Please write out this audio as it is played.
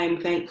I'm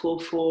thankful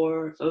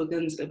for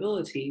Ogun's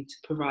ability to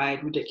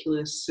provide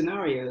ridiculous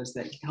scenarios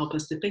that can help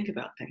us to think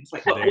about things.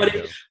 Like, what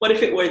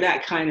if it were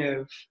that kind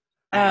of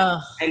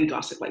end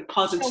gossip, like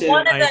positive? So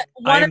one of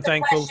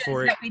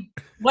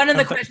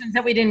the questions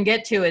that we didn't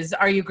get to is,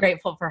 are you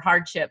grateful for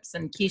hardships?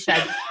 And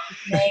Keisha,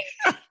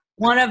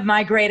 one of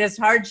my greatest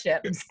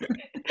hardships.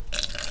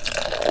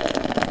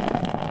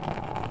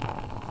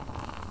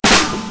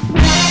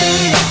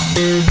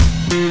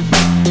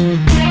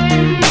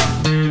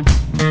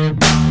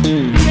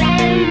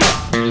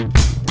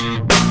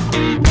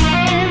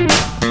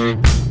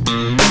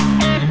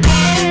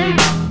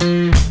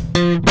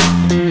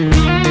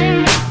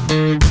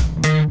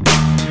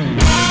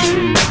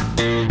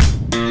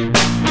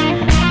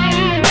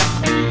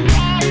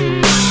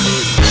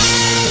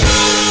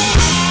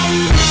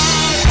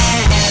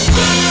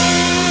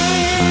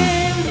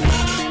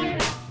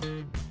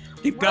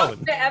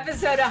 Welcome to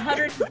episode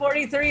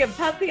 143 of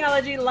Pub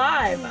Theology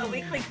Live, a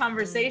weekly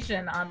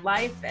conversation on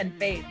life and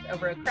faith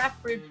over a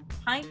craft brewed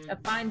pint of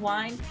fine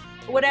wine,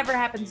 or whatever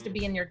happens to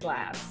be in your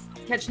glass.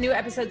 Catch new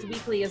episodes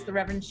weekly as the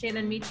Reverend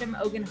Shannon Meacham,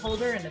 Ogun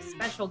Holder, and a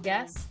special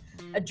guest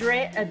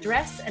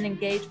address and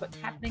engage what's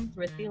happening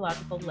through a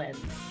theological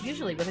lens,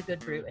 usually with a good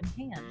brew in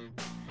hand.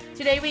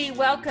 Today we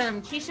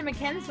welcome Keisha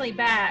McKensley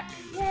back.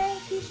 Yay,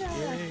 Keisha!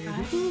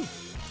 Yay.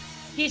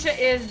 Keisha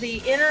is the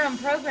interim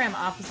program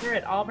officer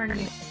at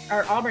Auburn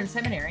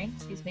Seminary.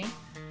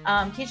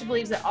 Keisha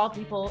believes that all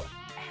people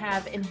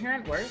have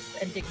inherent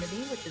worth and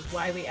dignity, which is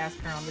why we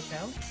asked her on the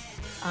show.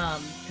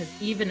 Because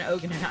even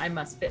Ogun and I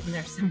must fit in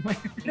there somewhere.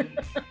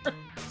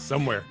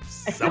 Somewhere.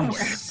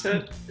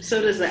 So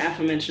does the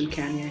aforementioned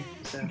Kanye.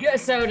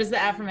 So does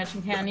the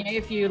aforementioned Kanye.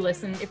 If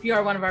you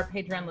are one of our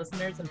Patreon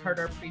listeners and heard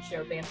our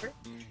pre-show banter.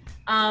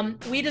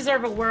 We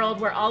deserve a world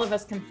where all of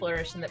us can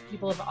flourish, and that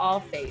people of all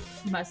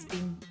faith must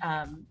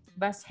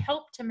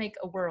help to make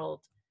a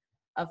world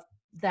of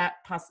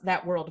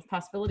that world of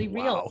possibility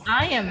real.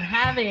 I am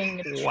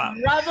having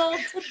trouble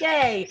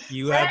today.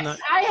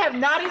 I have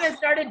not even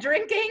started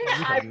drinking.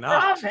 I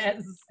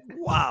promise.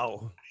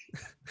 Wow.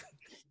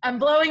 I'm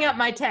blowing up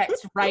my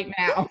text right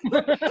now.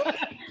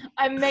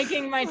 I'm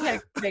making my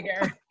text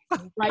bigger.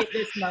 Right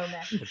this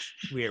moment.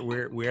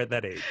 We're at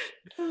that age.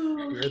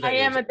 I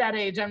am at that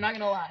age. I'm not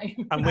gonna lie.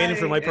 I'm waiting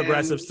for my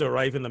progressives to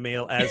arrive in the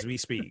mail as we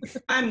speak.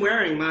 I'm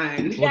wearing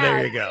mine. Well,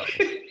 there you go.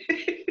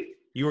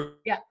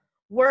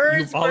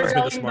 Words You've always were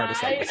been the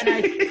smartest going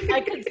by, and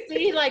I could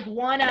see like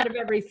one out of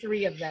every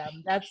three of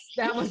them. That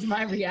was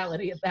my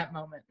reality at that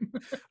moment.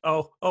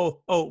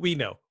 We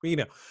know.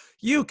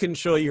 You can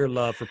show your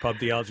love for Pub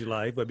Theology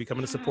Live by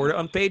becoming a supporter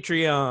on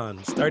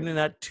Patreon, starting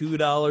at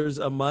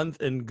 $2 a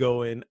month and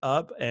going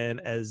up. And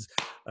as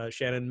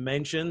Shannon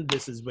mentioned,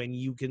 this is when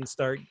you can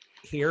start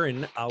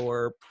hearing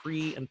our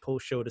pre and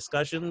post show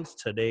discussions.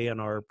 Today on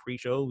our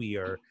pre-show,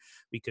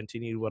 we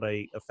continued what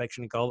I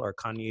affectionately call our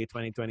Kanye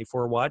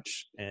 2024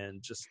 watch,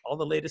 and just all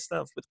the latest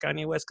stuff with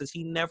Kanye West, because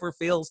he never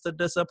fails to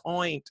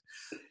disappoint.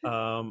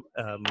 I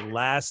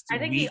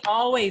think he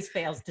always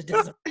fails to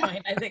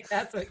disappoint. I think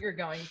that's what you're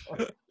going for.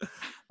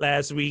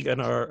 Last week on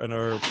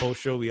our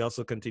post show, we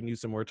also continued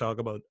some more talk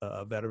about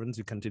veterans.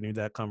 We continued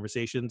that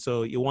conversation.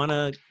 So you want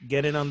to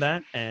get in on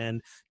that,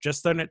 and just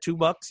starting at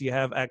 $2, you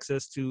have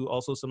access to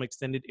also some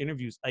extended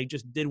interviews. I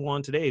just did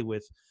one today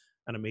with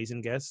an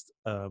amazing guest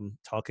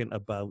talking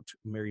about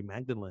Mary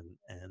Magdalene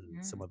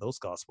and some of those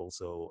gospels.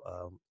 So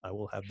I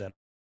will have that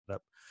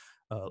up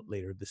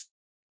later this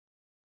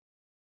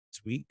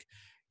week.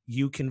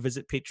 You can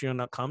visit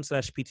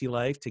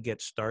patreon.com/PTLive to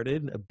get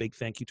started. A big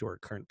thank you to our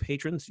current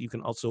patrons. You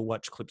can also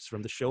watch clips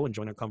from the show and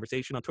join our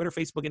conversation on Twitter,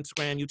 Facebook,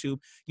 Instagram,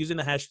 YouTube using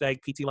the hashtag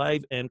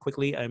PTLive. And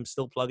quickly, I'm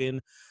still plugging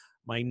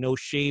my No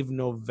Shave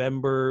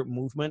November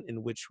movement,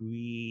 in which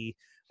we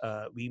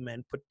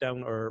men put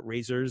down our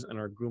razors and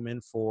our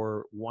grooming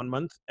for 1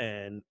 month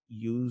and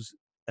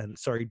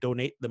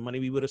donate the money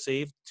we would have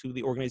saved to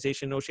the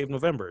organization No Shave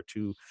November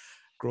to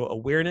grow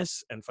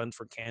awareness and funds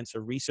for cancer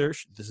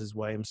research. This is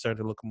why I'm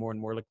starting to look more and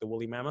more like the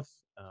woolly mammoth.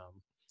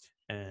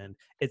 And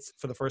it's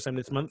for the first time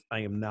this month.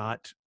 I'm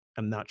not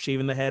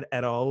shaving the head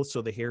at all,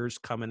 so the hair's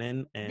coming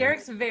in. And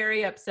Derek's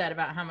very upset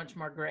about how much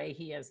more gray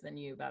he is than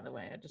you, by the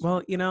way.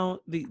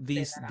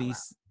 These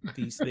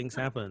things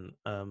happen.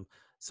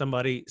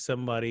 Somebody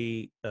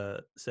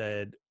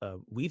said,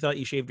 we thought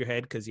you shaved your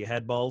head because you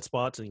had bald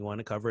spots and you want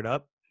to cover it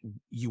up.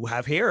 You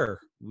have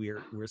hair.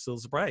 We're still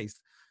surprised.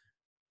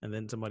 And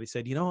then somebody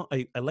said,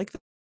 I like the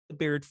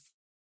beard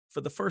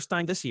for the first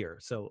time this year.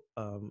 So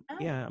I'm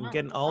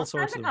getting all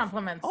sorts of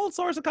compliments. All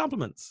sorts of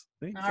compliments.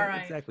 All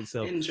right. Exactly.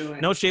 So enjoy.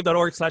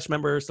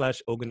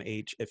 noshave.org/member/Ogun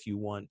H if you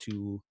want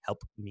to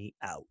help me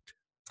out.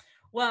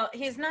 Well,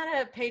 he's not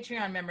a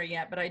Patreon member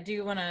yet, but I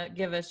do want to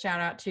give a shout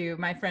out to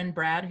my friend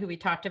Brad, who we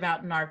talked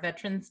about in our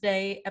Veterans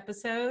Day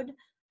episode.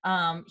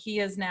 He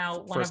is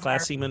now first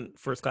class seaman.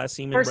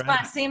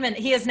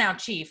 He is now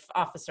chief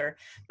officer,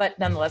 but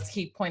nonetheless,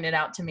 he pointed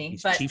out to me.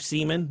 He's chief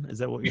seaman. Is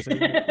that what you're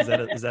saying?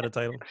 is that a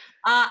title?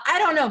 I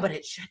don't know, but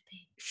it should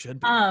be.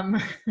 Should be.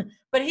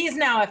 But he's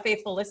now a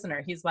faithful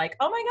listener. He's like,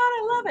 oh my God,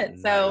 I love it.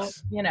 Nice.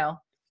 So,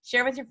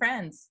 Share with your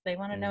friends. They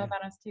want to know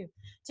about us too.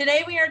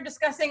 Today we are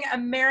discussing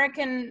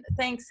American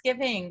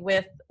Thanksgiving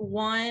with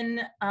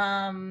one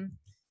American.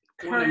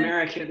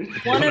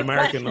 One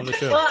American on the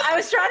show. Well, I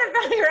was trying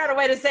to figure out a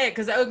way to say it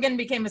because Ogun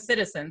became a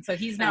citizen, so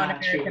he's now an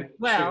American as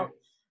well. True.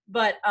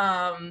 But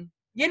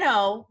you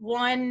know,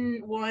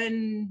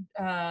 one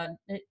I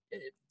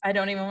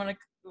don't even want to.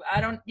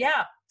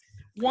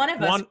 One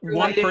of us.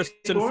 One person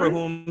for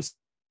whom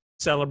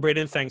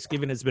celebrating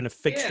Thanksgiving has been a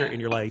fixture in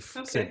your life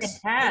since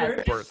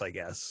birth, I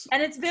guess.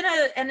 And it's been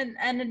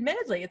and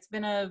admittedly, it's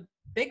been a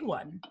big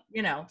one,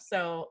 you know.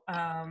 So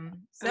I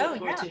look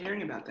forward to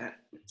hearing about that.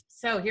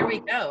 So here we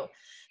go.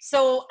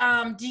 So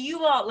do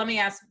you all, let me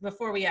ask,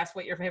 before we ask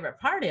what your favorite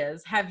part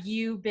is, have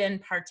you been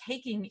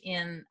partaking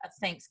in a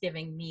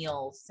Thanksgiving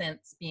meal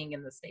since being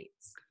in the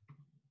States?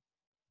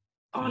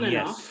 On and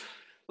off.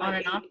 On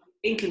and off?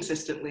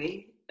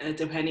 Inconsistently,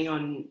 depending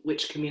on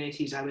which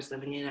communities I was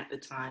living in at the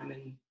time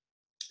and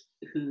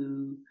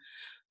who.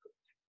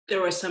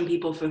 There were some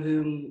people for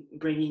whom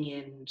bringing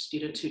in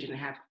students who didn't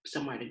have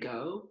somewhere to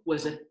go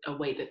was a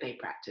way that they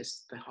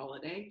practiced the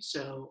holiday.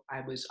 So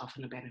I was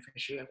often a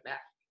beneficiary of that.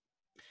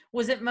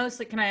 Was it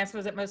mostly, can I ask,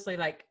 was it mostly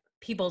like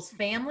people's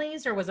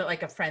families, or was it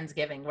like a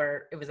Friendsgiving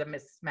where it was a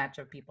mismatch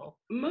of people?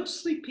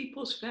 Mostly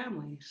people's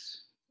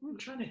families. I'm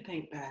trying to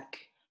think back.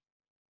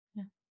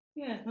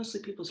 Yeah,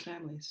 mostly people's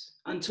families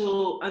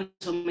until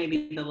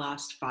maybe the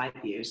last 5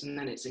 years, and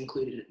then it's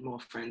included more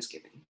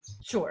Friendsgiving.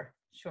 Sure.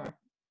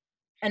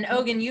 And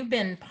Ogun, you've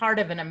been part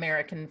of an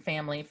American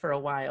family for a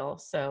while,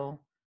 so.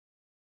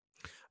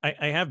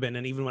 I have been,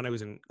 and even when I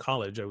was in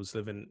college, I was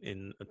living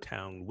in a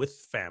town with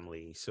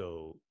family.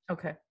 So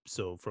okay.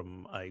 So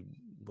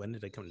when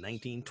did I come?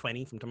 19,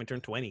 20. From the time I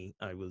turned 20,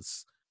 I've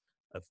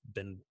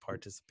been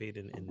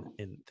participating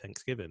in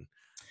Thanksgiving.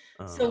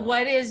 So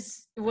what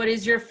is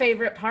your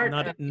favorite part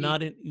of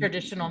the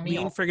traditional meal? We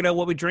ain't figured out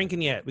what we're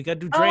drinking yet. We got to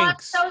do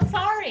drinks. I'm so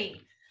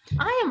sorry.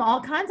 I am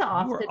all kinds of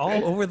off. We're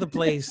all over the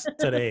place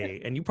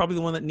today, and you're probably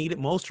the one that need it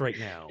most right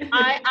now.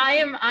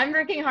 I'm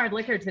drinking hard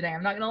liquor today.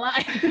 I'm not gonna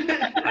lie.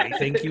 I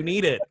think you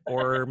need it,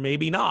 or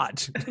maybe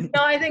not.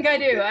 No, I think I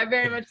do. I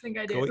very much think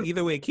I do. Go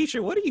either way.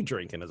 Keisha, what are you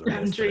drinking as a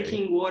I'm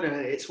drinking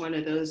water. It's one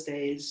of those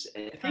days.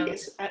 I think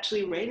it's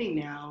actually raining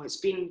now. It's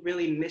been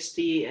really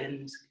misty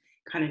and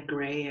kind of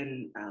gray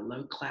and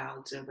low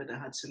clouds over the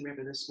Hudson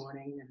River this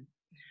morning, and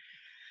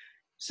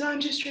so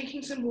I'm just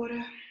drinking some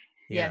water.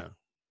 Yeah.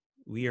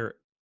 We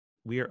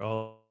are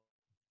all.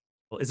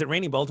 Is it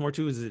raining in Baltimore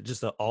too? Is it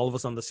just all of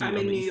us on the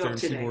eastern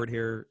seaboard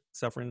here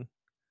suffering?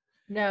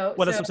 No.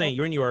 Well, that's what I'm saying.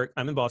 You're in New York.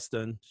 I'm in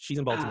Boston. She's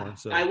in Baltimore.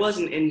 So I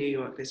wasn't in New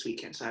York this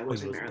weekend, so I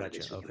was in Maryland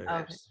this weekend.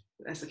 Okay.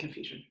 That's the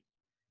confusion.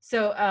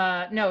 So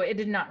no, it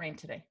did not rain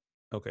today.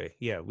 Okay.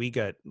 Yeah, we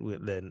got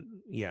then.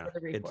 Yeah,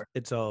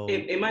 it's all.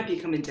 It might be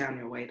coming down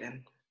your way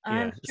then.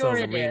 I'm sure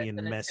it is.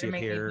 And messy it's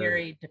here. Me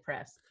very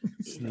depressed.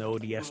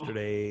 Snowed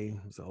yesterday.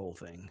 It was the whole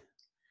thing.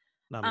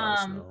 Not a lot of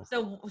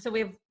snow. So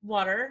we have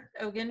water.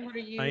 Ogun, what are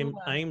you?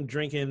 I'm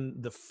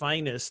drinking the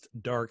finest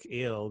dark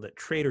ale that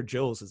Trader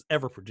Joe's has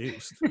ever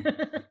produced.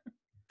 The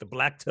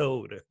Black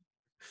Toad.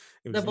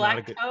 It was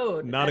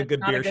not a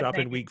good beer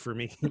shopping week for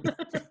me.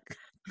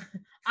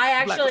 I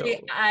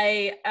actually,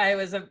 I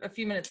was a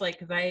few minutes late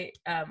because I,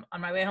 on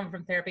my way home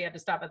from therapy, I had to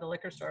stop at the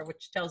liquor store,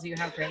 which tells you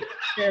how great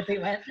therapy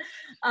went.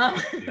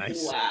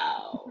 Nice.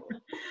 Wow.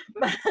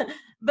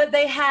 But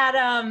they had,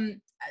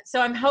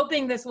 so I'm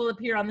hoping this will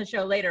appear on the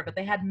show later, but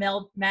they had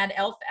Mad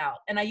Elf out,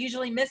 and I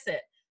usually miss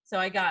it. So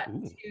I got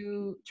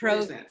two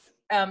Trogs.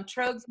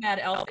 Trogs Mad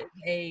Elf is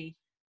a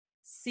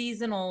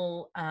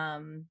seasonal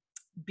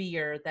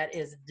beer that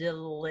is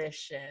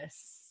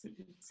delicious.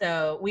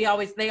 So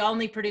they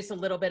only produce a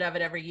little bit of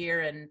it every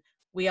year, and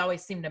we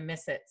always seem to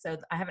miss it. So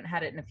I haven't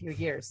had it in a few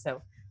years.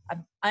 So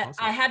awesome.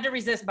 I had to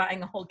resist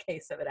buying a whole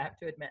case of it, I have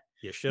to admit.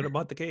 You should have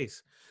bought the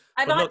case.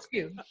 I bought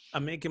two.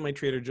 I'm making my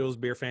Trader Joe's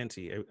beer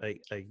fancy. I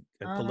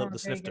pulled up the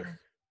snifter.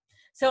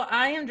 So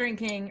I am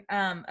drinking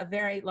a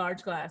very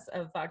large glass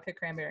of vodka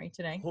cranberry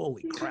today.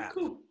 Holy crap.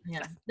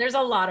 Yeah. There's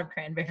a lot of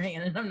cranberry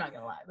in it, I'm not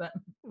going to lie. But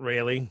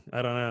really?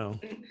 I don't know.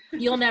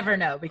 You'll never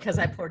know because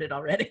I poured it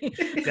already.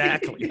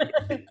 Exactly.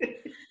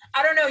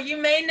 I don't know. You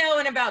may know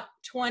in about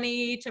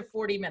 20 to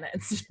 40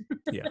 minutes.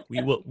 Yeah,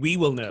 we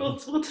will know.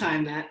 We'll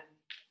time that.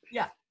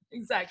 Yeah,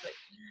 exactly.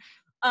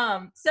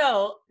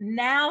 So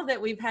now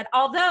that we've had,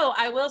 although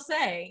I will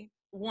say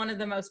one of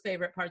the most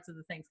favorite parts of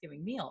the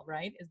Thanksgiving meal,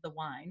 right, is the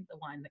wine that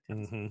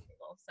comes to the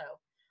table.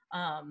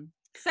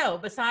 So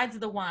besides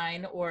the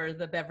wine or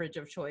the beverage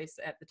of choice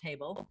at the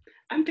table,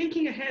 I'm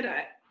thinking ahead.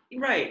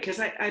 Right, because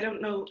I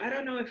don't know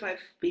if I've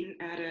been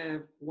at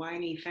a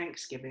winey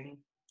Thanksgiving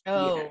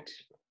yet.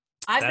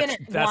 I've been at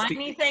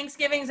whiny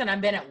Thanksgivings and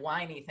I've been at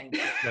whiny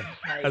Thanksgivings.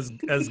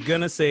 I was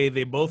gonna say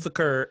they both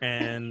occur,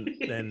 and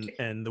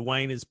the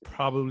wine is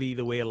probably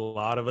the way a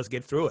lot of us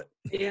get through it.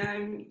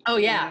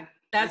 Yeah.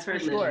 That's for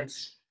sure.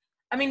 Legends.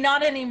 I mean,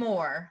 not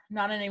anymore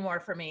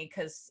for me,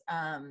 because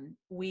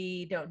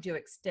we don't do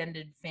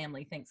extended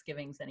family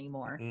Thanksgivings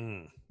anymore.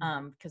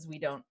 Because we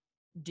don't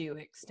do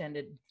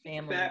extended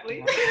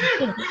family.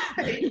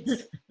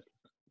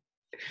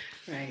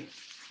 Right.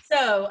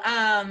 So,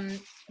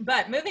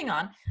 but moving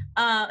on.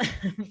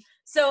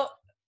 So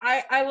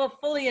I will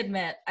fully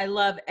admit I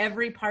love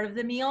every part of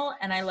the meal,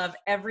 and I love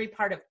every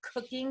part of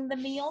cooking the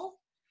meal.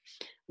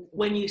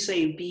 When you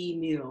say B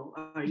meal,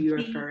 are you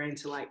referring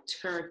to like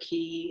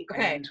turkey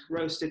and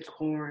roasted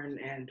corn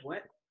and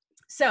what?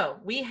 So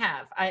we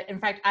have, in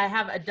fact, I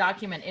have a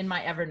document in my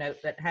Evernote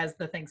that has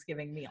the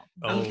Thanksgiving meal.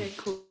 Oh. Okay,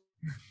 cool.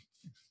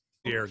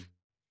 Dear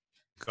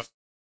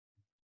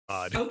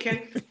God.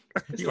 Okay.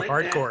 You're like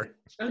hardcore.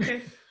 That.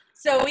 Okay.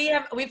 So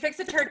we fix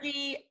a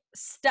turkey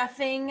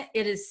stuffing.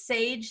 It is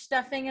sage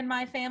stuffing in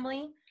my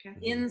family. Okay.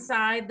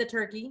 Inside the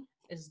turkey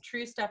is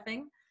true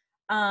stuffing.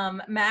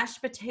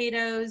 Mashed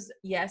potatoes,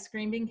 yes,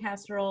 green bean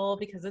casserole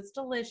because it's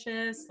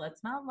delicious.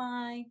 Let's not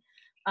lie.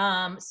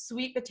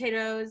 Sweet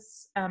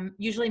potatoes,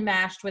 usually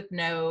mashed with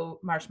no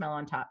marshmallow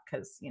on top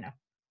because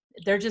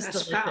they're just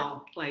That's delicious.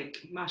 foul. Like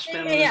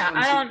marshmallows. Yeah,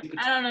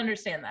 I don't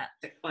understand that.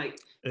 Like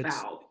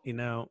foul.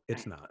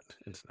 It's not.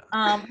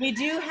 We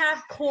do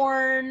have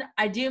corn.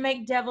 I do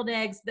make deviled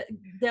eggs. The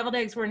deviled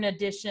eggs were an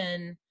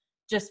addition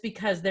just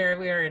because we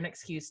were an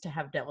excuse to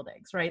have deviled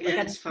eggs, right? Like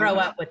I didn't grow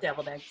up with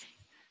deviled eggs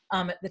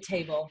at the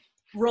table.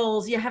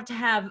 Rolls, you have to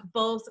have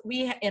both.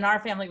 In our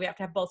family, we have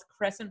to have both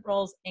crescent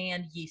rolls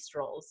and yeast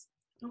rolls.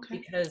 Okay.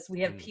 Because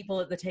we have people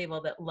at the table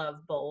that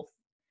love both.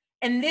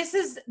 And this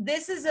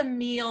is a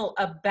meal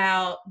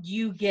about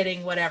you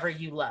getting whatever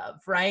you love,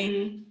 right?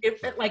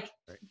 Mm-hmm.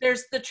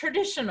 There's the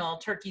traditional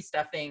turkey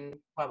stuffing,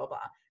 blah, blah,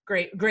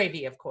 blah.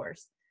 Gravy, of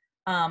course.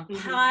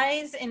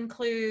 Pies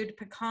include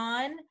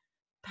pecan,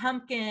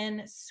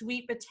 pumpkin,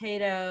 sweet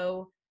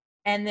potato,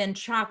 and then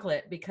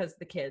chocolate because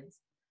the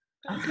kids.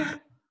 Okay.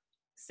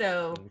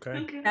 So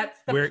that's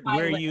the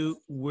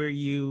where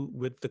you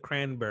with the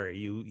cranberry?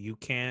 You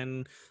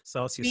can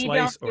sauce, you we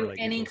slice, don't do or like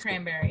any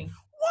cranberry.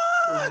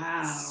 What?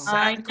 Wow.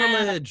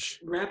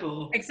 Sacrilege.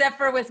 Rebel. Except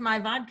for with my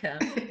vodka.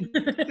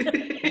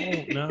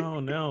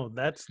 Oh, no.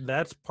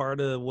 That's part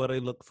of what I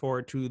look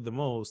forward to the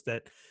most.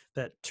 That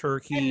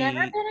turkey. I've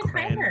never been a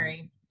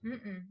cranberry.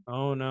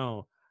 Oh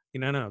no.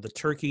 No. The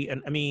turkey,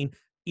 and I mean,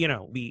 we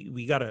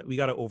gotta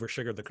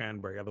oversugar the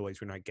cranberry,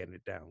 otherwise we're not getting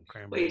it down.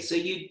 Cranberry. Wait, so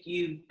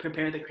you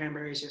prepare the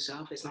cranberries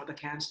yourself? It's not the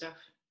canned stuff?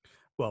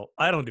 Well,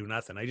 I don't do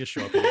nothing. I just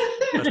show up.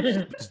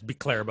 Let's just be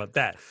clear about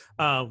that.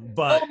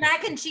 But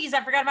mac and cheese.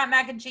 I forgot about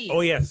mac and cheese.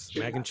 Oh yes,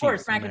 mac and cheese. Of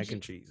course, mac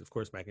and cheese. Of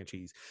course, mac and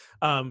cheese.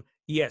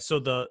 Yeah.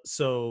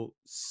 So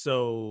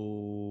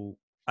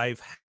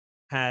I've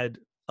had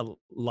a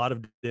lot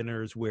of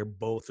dinners where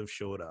both have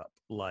showed up,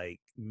 like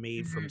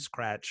made from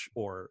scratch,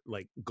 or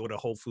like go to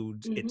Whole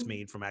Foods. It's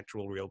made from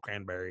actual real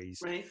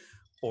cranberries. Right.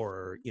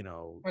 Or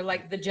or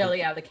like the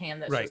jelly out of the can.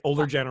 That's right.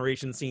 Older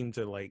generations seem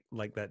to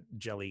like that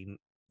jelly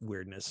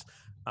weirdness.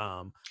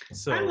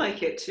 So I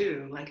like it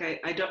too. Like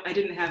I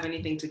didn't have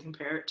anything to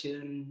compare it to,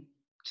 and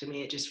to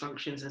me it just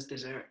functions as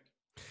dessert.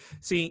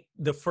 See,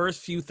 the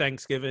first few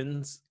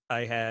Thanksgivings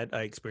I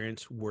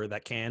experienced were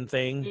that can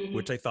thing,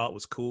 which I thought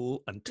was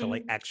cool until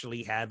I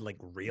actually had like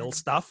real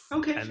stuff.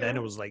 Okay. And then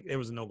it was like there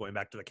was no going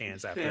back to the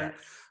cans after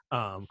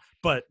that.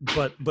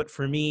 But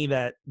for me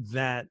that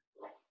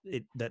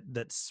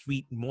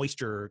sweet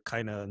moisture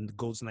kind of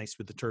goes nice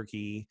with the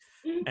turkey,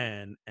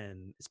 and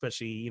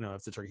especially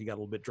if the turkey got a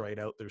little bit dried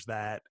out, there's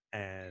that.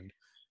 And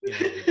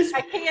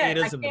I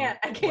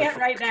can't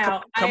right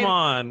now. Come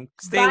on,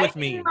 stay with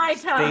me.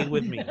 Stay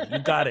with me. You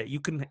got it. You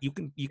can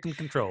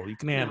control. You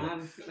can handle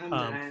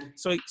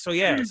it. So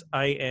yes,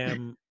 I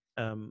am.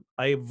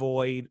 I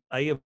avoid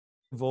a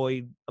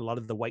lot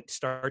of the white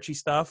starchy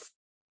stuff.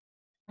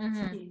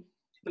 The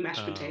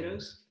mashed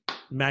potatoes.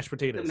 Mashed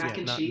potatoes. The mac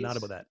and cheese. Not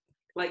about that.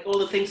 Like all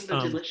the things that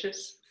are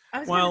delicious.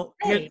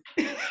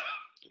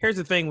 Here's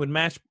the thing with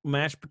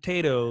mashed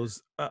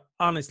potatoes.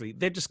 Honestly,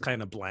 they're just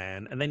kind of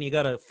bland, and then you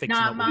gotta fix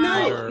them up with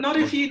butter. Not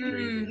if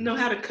you know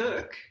how to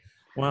cook.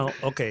 Well,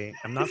 okay,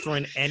 I'm not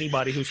throwing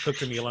anybody who's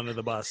cooked a meal under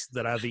the bus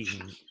that I've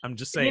eaten. I'm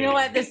just saying. You know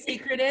what the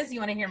secret is?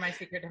 You want to hear my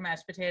secret to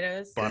mashed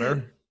potatoes?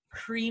 Butter,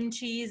 cream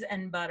cheese,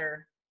 and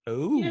butter.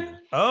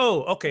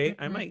 Oh, okay.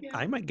 I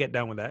might get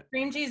down with that.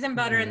 Cream cheese and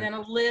butter, and then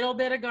a little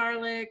bit of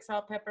garlic,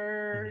 salt,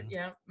 pepper.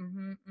 Yeah.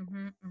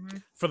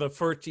 For the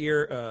first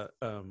year,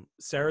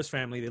 Sarah's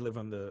family, they live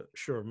on the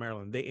shore of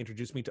Maryland. They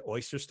introduced me to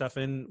oyster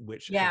stuffing,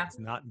 which has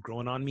not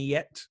grown on me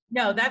yet.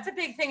 No, that's a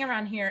big thing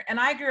around here. And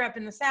I grew up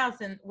in the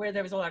South, and where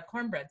there was a lot of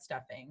cornbread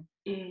stuffing.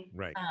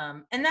 Right.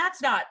 And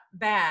that's not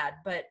bad,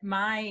 but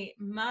my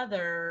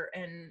mother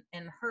and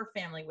her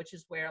family, which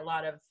is where a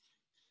lot of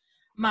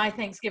my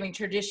Thanksgiving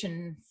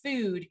tradition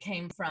food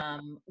came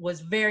from,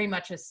 was very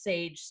much a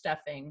sage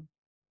stuffing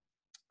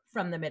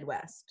from the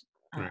Midwest.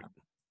 Right.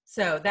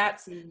 So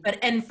that's,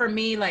 and for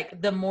me,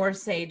 like the more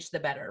sage, the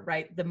better,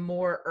 right? The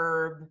more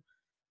herb,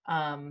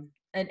 and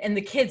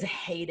the kids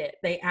hate it.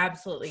 They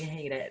absolutely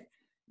hate it.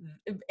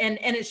 And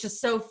it's just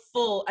so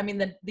full. I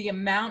mean, the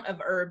amount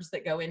of herbs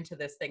that go into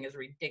this thing is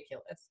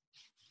ridiculous.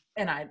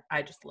 And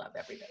I just love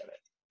every bit of it.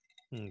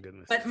 Oh,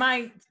 goodness. But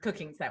my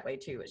cooking's that way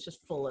too. It's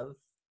just full of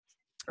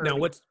now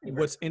what's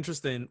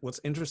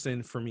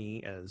interesting for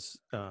me as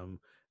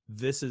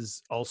this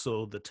is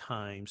also the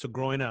time. So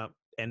growing up,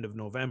 end of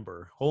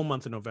November, whole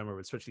month of November,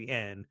 especially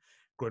end,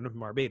 growing up in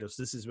Barbados,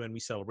 this is when we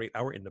celebrate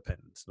our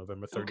independence.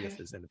 November 30th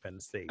Okay. is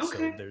Independence Day.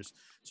 Okay.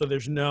 So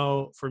there's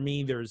no, for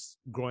me, there's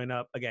growing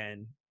up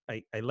again.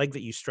 I like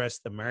that you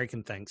stressed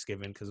American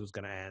Thanksgiving, because I was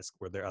going to ask,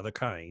 were there other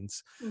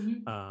kinds?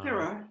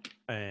 There are.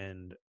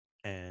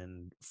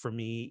 And for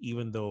me,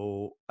 even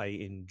though I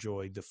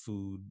enjoy the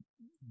food,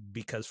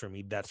 because for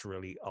me that's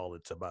really all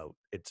it's about.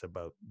 It's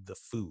about the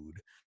food.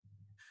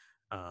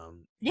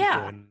 Yeah.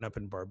 Growing up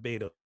in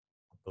Barbados,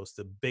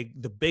 the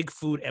big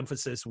food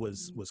emphasis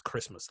was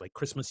Christmas. Like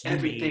Christmas, you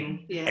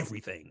Everything. need Yeah.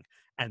 everything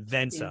and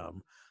then Yeah.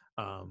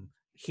 some.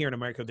 Here in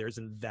America, there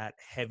isn't that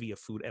heavy a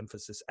food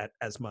emphasis at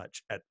as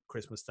much at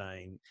Christmas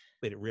time,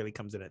 but it really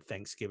comes in at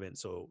Thanksgiving.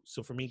 So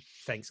for me,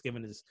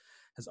 Thanksgiving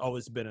has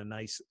always been a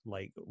nice,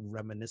 like,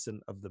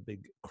 reminiscent of the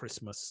big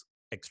Christmas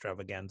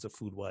extravaganza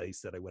food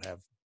wise that I would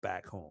have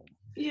back home.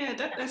 Yeah,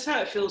 that's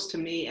how it feels to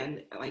me.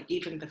 And like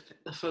even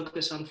the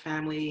focus on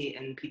family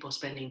and people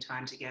spending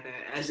time together,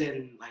 as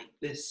in like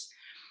this.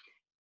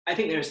 I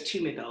think there's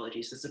two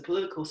mythologies. There's the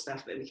political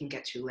stuff that we can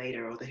get to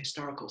later, or the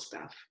historical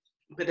stuff.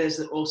 But there's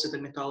also the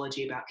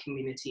mythology about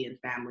community and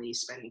family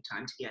spending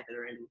time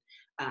together,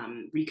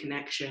 and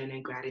reconnection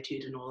and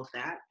gratitude and all of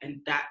that. And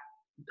that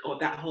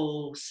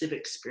whole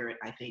civic spirit,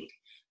 I think,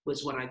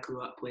 was what I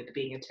grew up with,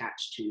 being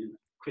attached to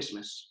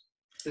Christmas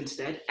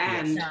instead.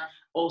 And Yeah.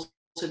 also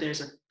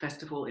there's a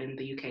festival in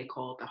the UK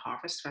called the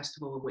Harvest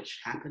Festival, which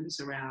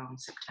happens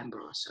around September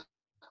or so.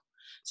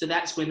 So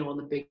that's when all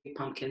the big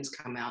pumpkins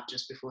come out,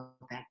 just before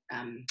that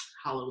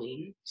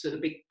Halloween. So the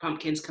big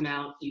pumpkins come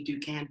out, you do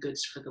canned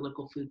goods for the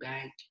local food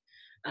bank.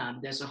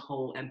 There's a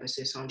whole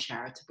emphasis on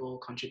charitable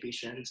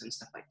contributions and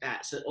stuff like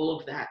that. So all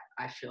of that,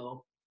 I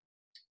feel,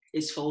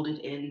 is folded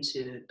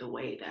into the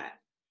way that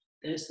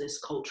there's this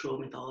cultural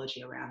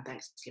mythology around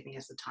Thanksgiving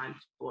as a time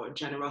for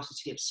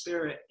generosity of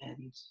spirit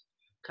and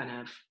kind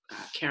of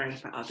caring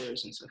for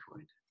others and so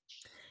forth.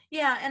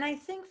 Yeah, and I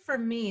think for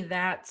me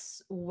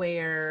that's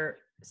where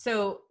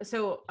so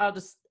I'll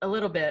just a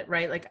little bit,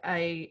 right? Like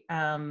I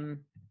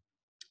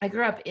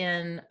grew up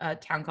in a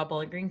town called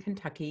Bowling Green,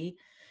 Kentucky,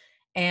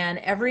 and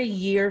every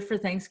year for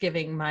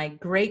Thanksgiving my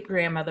great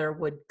grandmother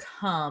would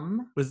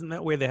come. Wasn't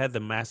that where they had the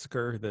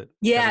massacre that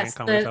Yes,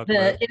 Cameron talked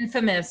the about?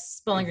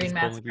 infamous Bowling Green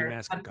Bowling Green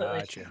Massacre. Massacre.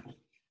 Absolutely.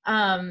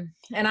 Gotcha.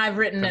 And I've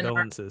written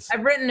Condolences. a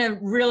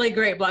really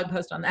great blog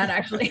post on that,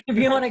 actually, if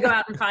you want to go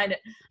out and find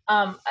it.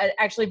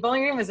 Actually,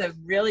 Bowling Green was a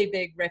really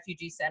big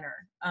refugee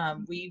center.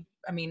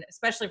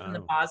 Especially from the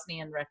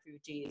Bosnian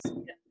refugees,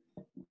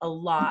 a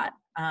lot.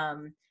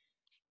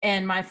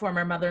 And my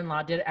former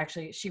mother-in-law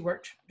she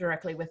worked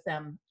directly with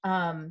them.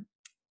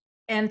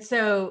 And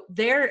so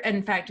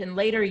in fact, in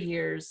later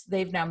years,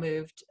 they've now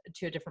moved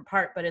to a different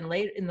part, but in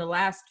the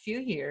last few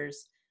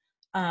years,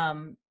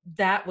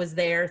 that was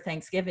their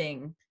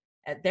Thanksgiving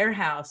at their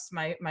house.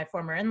 My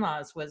former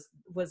in-laws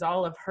was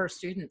all of her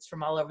students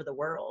from all over the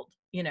world,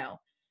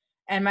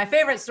 And my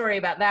favorite story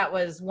about that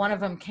was one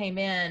of them came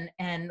in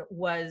and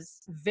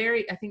was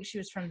I think she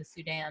was from the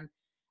Sudan,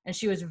 and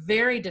she was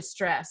very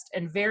distressed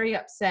and very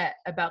upset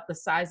about the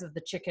size of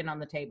the chicken on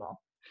the table.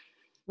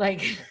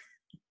 Like,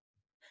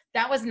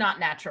 that was not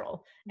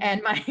natural.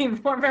 And my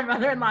former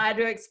mother-in-law had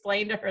to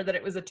explain to her that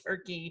it was a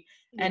turkey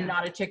and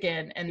not a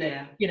chicken, and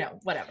that,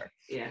 whatever.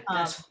 Yeah,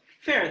 that's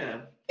fair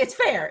though. It's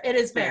fair. It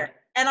is fair.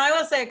 And I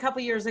will say, a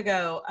couple years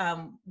ago,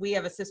 we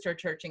have a sister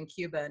church in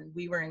Cuba, and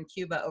we were in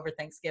Cuba over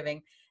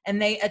Thanksgiving,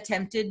 and they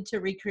attempted to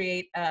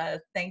recreate a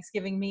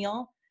Thanksgiving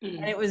meal,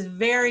 and it was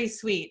very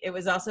sweet. It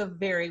was also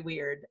very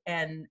weird.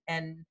 And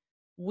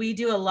we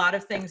do a lot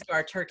of things to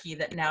our turkey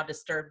that now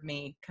disturb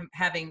me,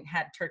 having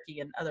had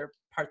turkey in other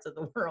parts of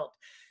the world.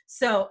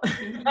 So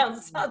I'll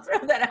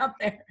throw that out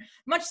there.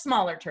 Much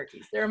smaller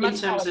turkeys. They're much in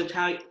terms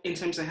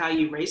of how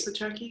you raise the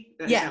turkey.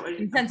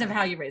 In terms of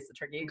how you raise the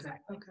turkey,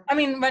 exactly. Okay. I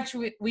mean, much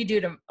we do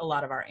to a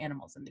lot of our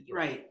animals in the U.S.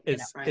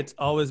 Right. It's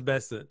always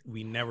best that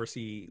we never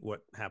see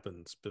what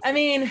happens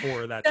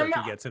before that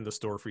turkey gets in the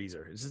store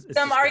freezer.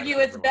 Some argue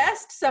it's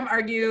best. Some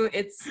argue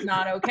it's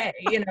not okay.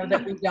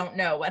 That we don't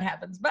know what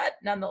happens, but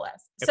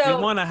nonetheless. If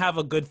we want to have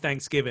a good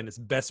Thanksgiving, it's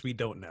best we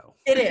don't know.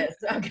 It is.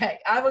 Okay,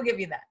 I will give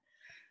you that.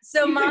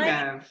 So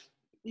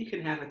you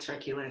can have a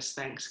turkey-less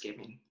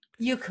Thanksgiving.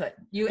 You could.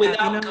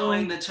 Without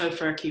going the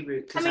tofurkey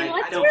route. I mean,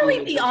 let's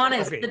really be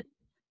honest. Okay.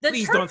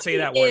 Please don't say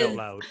that word out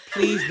loud.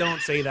 Please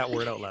don't say that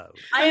word out loud.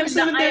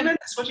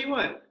 That's what you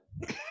want.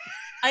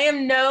 I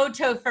am no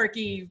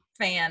tofurkey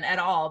fan at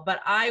all, but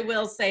I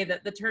will say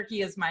that the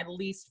turkey is my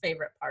least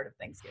favorite part of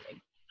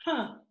Thanksgiving.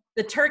 Huh.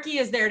 The turkey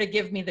is there to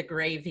give me the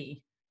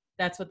gravy.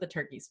 That's what the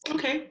turkey's for.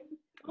 Okay.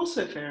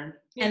 Also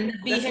fair. Yeah. And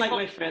that's like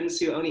my friends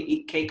who only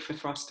eat cake for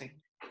frosting.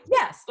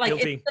 Yes, like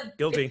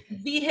guilty.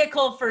 It's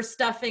vehicle for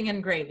stuffing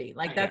and gravy.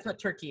 Like that's what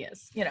turkey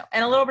is,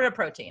 and a little bit of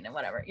protein and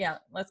whatever. Yeah,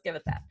 let's give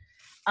it that.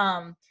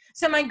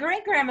 So my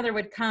great grandmother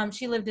would come.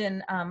 She lived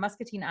in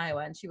Muscatine,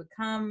 Iowa, and she would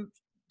come.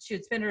 She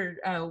would spend her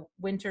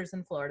winters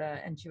in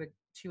Florida, and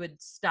she would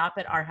stop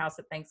at our house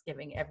at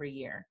Thanksgiving every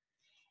year.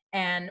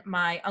 And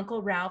my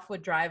Uncle Ralph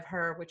would drive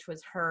her, which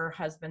was her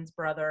husband's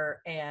brother,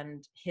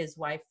 and his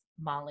wife,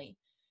 Molly.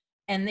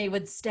 And they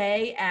would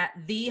stay at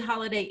the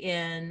Holiday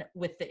Inn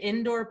with the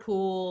indoor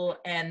pool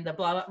and the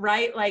blah, blah,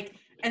 right? Like,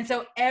 and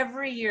so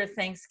every year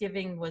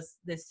Thanksgiving was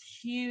this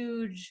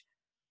huge,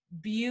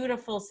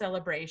 beautiful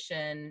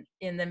celebration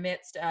in the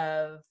midst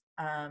of,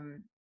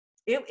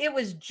 it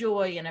was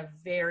joy in a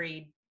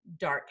very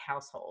dark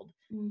household,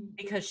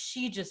 because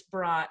she just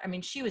brought, I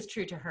mean, she was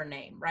true to her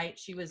name, right?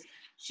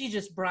 She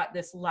just brought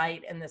this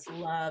light and this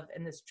love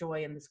and this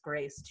joy and this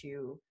grace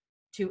to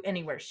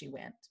anywhere she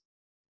went.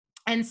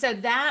 And so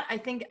that, I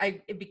think,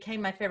 it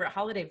became my favorite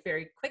holiday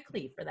very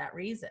quickly for that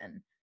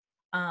reason.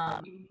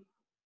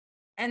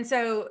 And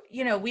so,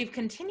 you know, we've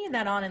continued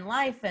that on in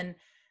life. And,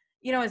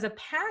 you know, as a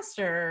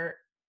pastor,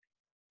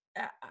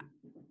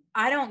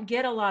 I don't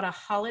get a lot of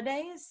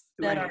holidays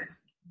that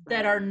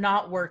are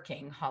not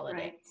working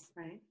holidays.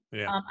 Right.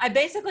 Yeah. I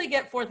basically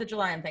get 4th of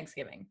July and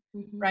Thanksgiving,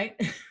 right?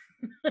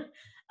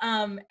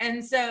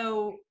 And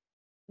so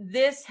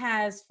this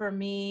has, for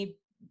me,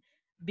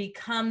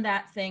 become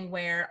that thing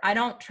where I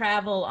don't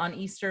travel on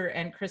Easter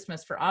and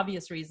Christmas for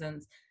obvious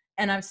reasons.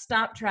 And I've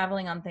stopped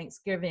traveling on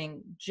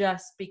Thanksgiving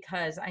just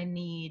because I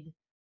need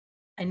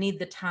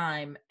the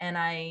time.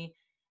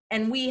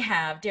 And we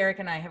have, Derek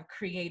and I have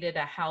created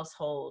a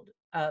household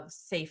of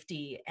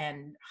safety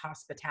and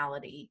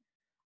hospitality.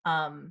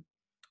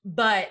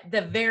 But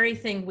the very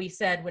thing we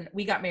said when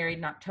we got married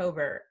in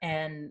October,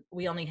 and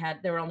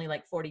there were only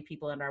like 40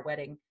 people in our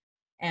wedding.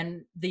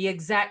 And the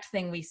exact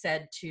thing we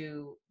said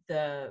to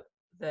the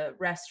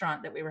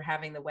restaurant that we were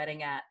having the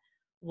wedding at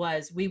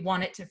was, we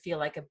want it to feel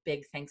like a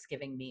big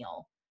Thanksgiving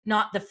meal,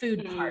 not the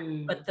food part,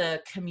 but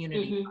the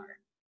community part.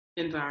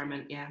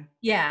 Environment. Yeah.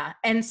 Yeah.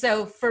 And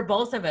so for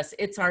both of us,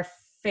 it's our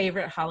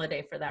favorite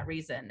holiday for that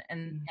reason.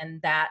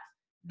 And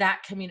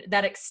that community,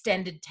 that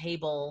extended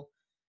table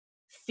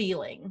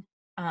feeling.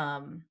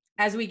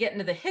 As we get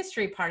into the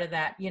history part of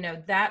that, you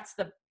know, that's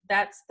the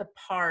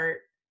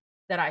part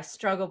that I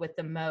struggle with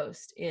the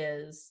most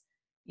is,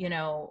 you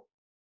know,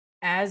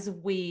 as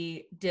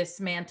we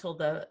dismantle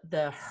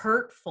the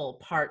hurtful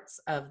parts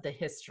of the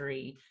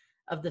history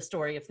of the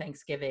story of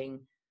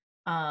Thanksgiving,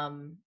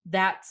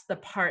 that's the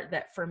part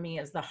that for me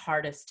is the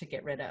hardest to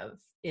get rid of,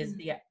 is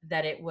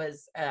that it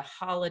was a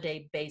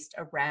holiday based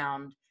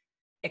around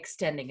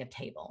extending a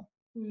table.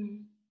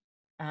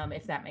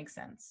 If that makes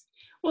sense.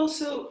 Well,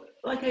 so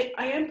like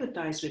I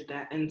empathize with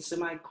that. And so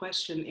my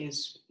question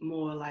is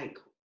more like,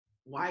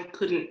 why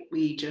couldn't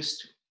we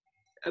just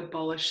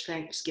abolish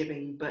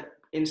Thanksgiving but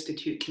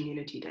institute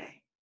Community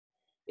Day?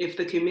 If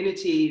the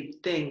community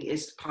thing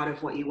is part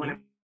of what you want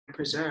to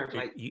preserve,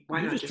 like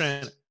why not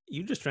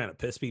You just trying to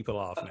piss people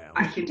off now.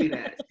 I can do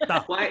that.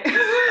 Stop. Why?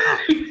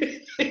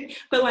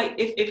 But like,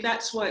 if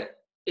that's what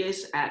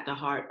is at the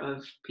heart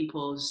of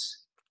people's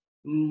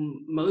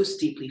most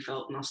deeply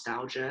felt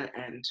nostalgia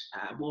and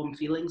warm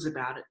feelings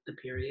about it, the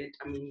period.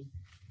 I mean,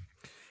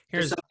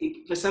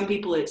 for some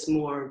people, it's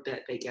more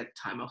that they get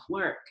time off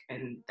work,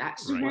 and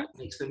that's what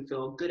makes them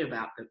feel good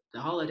about the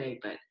holiday.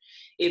 But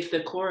if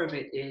the core of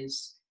it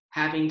is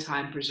having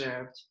time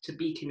preserved to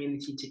be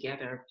community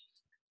together,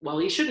 well,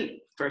 you shouldn't,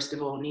 first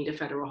of all, need a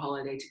federal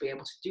holiday to be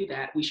able to do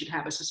that. We should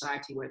have a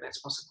society where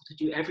that's possible to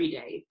do every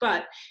day.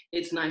 But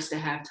it's nice to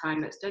have time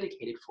that's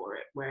dedicated for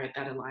it, where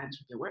that aligns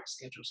with your work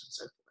schedules and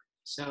so forth.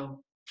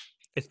 So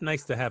it's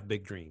nice to have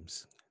big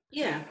dreams.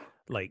 Yeah.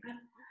 Like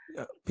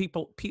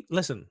people,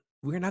 listen,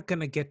 we're not going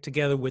to get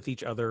together with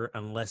each other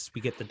unless we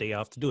get the day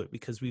off to do it,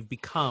 because we've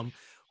become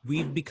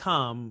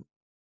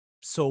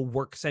so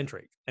work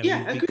centric, and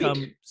we've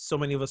become, so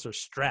many of us are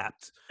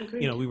strapped.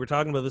 Agreed. You know, we were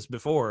talking about this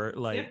before,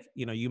 like,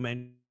 you know, you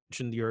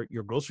mentioned your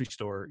grocery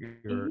store,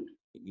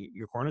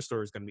 your corner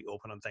store is going to be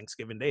open on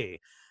Thanksgiving Day.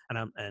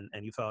 And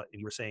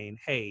you were saying,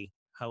 hey,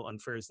 how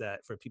unfair is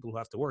that for people who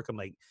have to work? I'm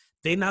like,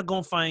 they're not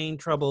going to find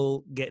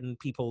trouble getting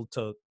people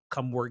to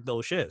come work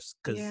those shifts.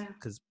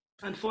 Because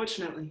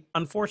unfortunately,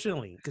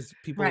 because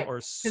people are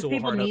so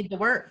people hard need the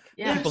work.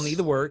 Yeah. People need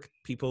the work.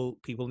 People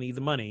need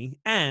the money.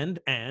 And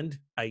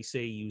I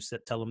say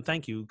tell them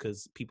thank you,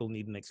 because people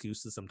need an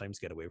excuse to sometimes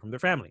get away from their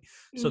family.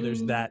 So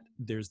there's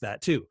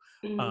that too.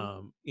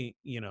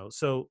 You know,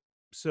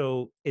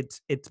 so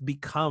it's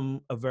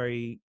become a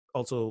very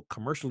also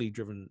commercially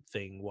driven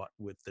thing, what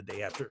with the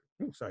day after,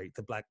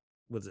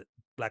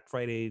 Black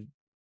Friday,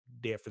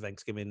 day after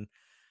Thanksgiving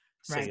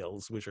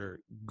sales, which are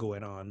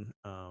going on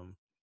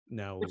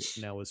now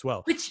as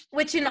well.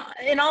 Which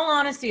in all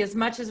honesty, as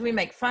much as we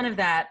make fun of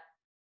that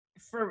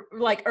for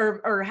like,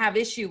 or have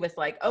issue with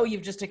like, oh,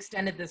 you've just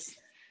extended this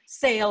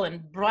sale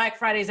and Black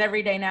Friday's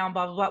every day now and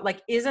blah, blah, blah.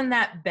 Like, isn't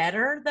that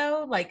better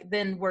though? Like,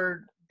 then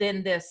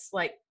this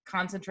like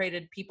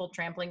concentrated people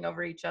trampling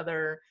over each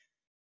other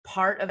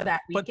part of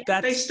that weekend.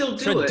 But they still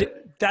do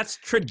it. That's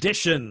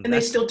tradition. And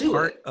that's they still do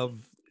part it.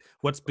 of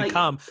what's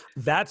become,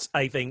 that's,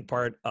 I think,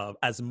 part of,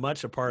 as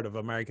much a part of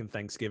American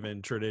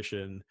Thanksgiving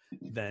tradition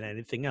than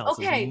anything else.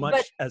 Okay, as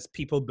much as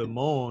people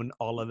bemoan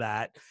all of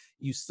that,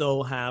 you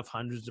still have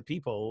hundreds of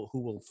people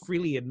who will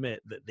freely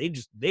admit that they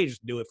just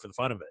do it for the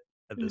fun of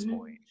it. at this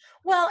point.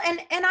 Well, and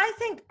I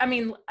think, I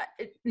mean,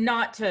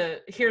 not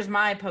to, here's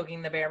my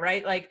poking the bear,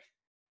 right? Like,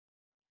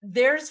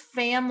 there's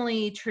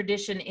family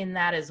tradition in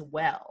that as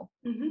well.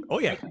 Oh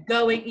yeah. Like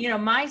going, you know,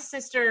 my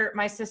sister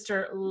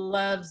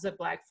loves a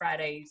Black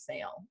Friday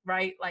sale,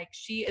 right? Like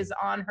she is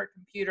on her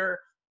computer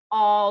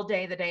all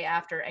day the day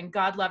after, and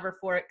God love her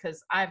for it,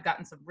 because I've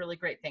gotten some really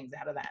great things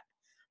out of that.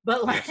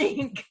 But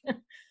like,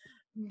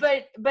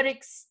 but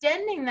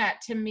extending that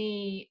to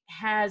me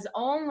has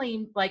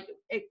only like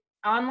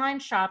online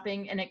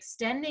shopping and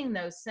extending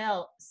those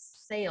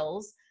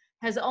sales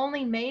has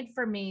only made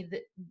for me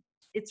that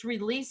it's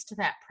released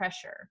that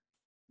pressure.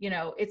 You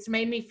know, it's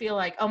made me feel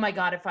like, oh my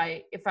God, if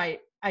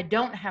I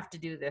don't have to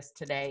do this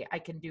today, I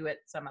can do it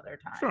some other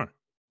time. Sure.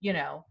 You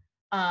know?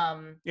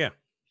 Yeah.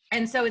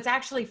 And so it's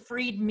actually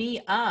freed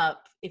me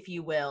up, if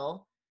you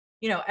will,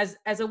 you know,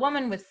 as a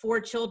woman with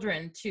 4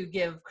 children to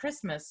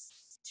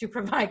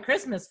provide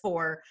Christmas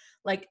for,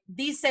 like,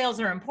 these sales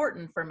are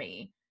important for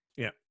me.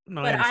 Yeah.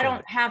 No, but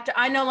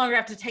I no longer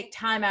have to take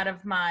time out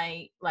of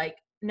my, like,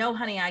 no,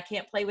 honey, I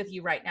can't play with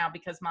you right now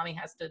because mommy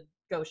has to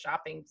go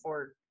shopping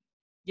for,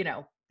 you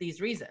know,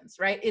 these reasons,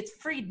 right? It's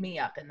freed me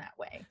up in that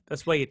way.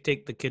 That's why you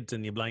take the kids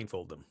and you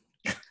blindfold them.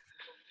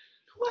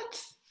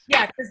 What?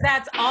 Yeah, because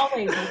that's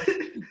always.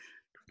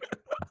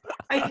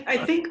 I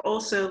think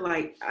also,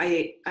 like,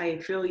 I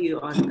feel you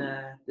on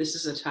this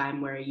is a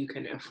time where you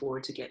can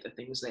afford to get the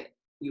things that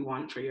you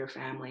want for your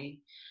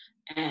family.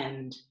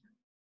 And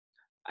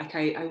like,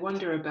 I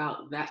wonder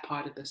about that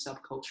part of the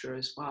subculture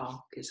as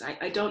well, because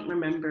I don't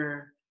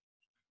remember,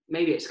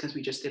 maybe it's because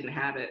we just didn't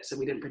have it, so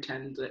we didn't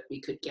pretend that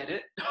we could get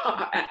it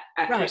at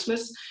Right.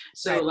 Christmas.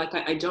 So Right. like,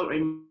 I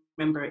don't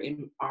remember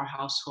in our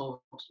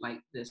household,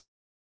 like, this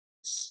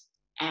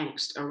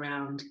angst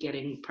around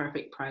getting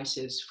perfect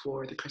prices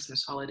for the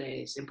Christmas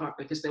holidays, in part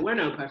because there were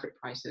no perfect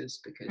prices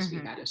because we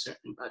had a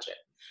certain budget.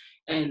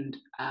 And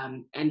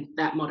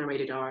that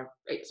moderated our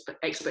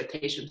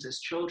expectations as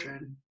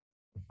children.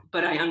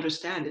 But I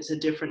understand it's a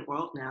different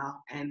world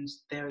now, and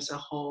there's a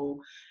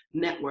whole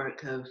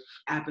network of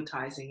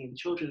advertising in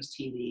children's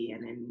TV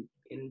and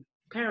in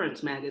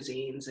parents'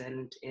 magazines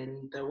and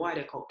in the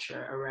wider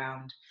culture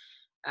around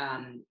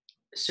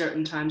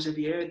certain times of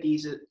year.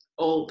 These are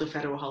all the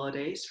federal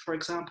holidays, for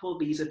example.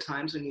 These are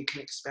times when you can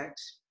expect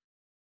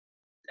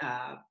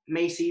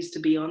Macy's to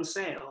be on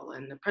sale,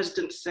 and the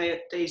President's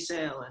Day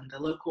sale, and the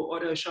local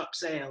auto shop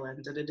sale,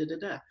 and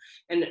da-da-da-da-da.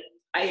 And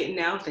I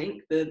now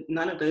think that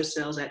none of those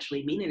sales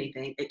actually mean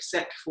anything,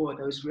 except for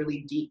those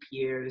really deep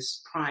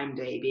years, Prime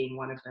Day being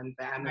one of them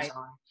for Amazon.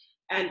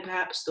 Right. And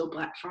perhaps still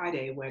Black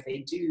Friday, where they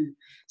do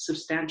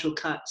substantial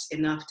cuts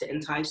enough to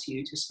entice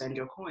you to spend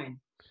your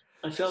coin.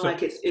 I feel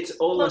like it's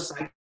all a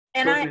cycle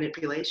of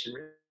manipulation.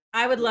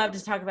 I would love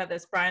to talk about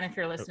this, Brian, if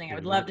you're listening. I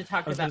would love to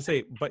talk about. I was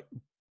going to say, but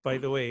by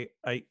the way,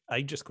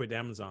 I just quit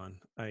Amazon.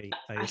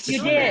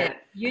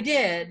 You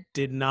did.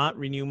 Did not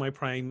renew my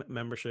Prime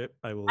membership.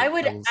 I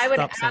would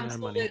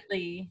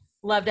absolutely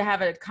love to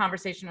have a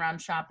conversation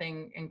around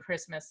shopping and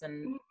Christmas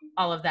and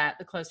all of that,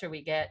 the closer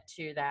we get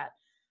to that.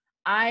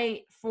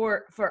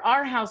 For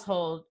our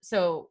household,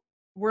 so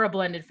we're a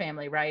blended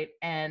family, right?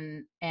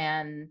 And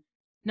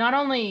not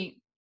only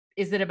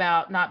is it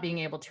about not being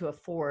able to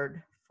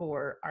afford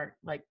for our,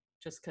 like,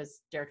 just because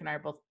Derek and I are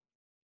both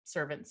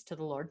servants to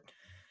the Lord.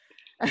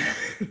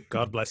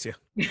 God bless you.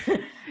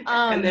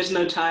 And there's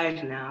no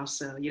tithe now,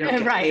 so you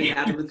don't get paid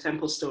out of the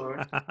temple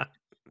store.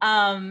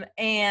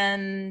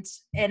 And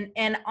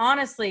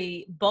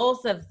honestly,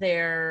 both of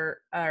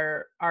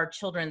our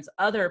children's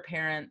other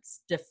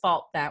parents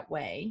default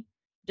to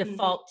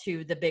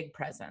the big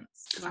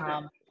presents.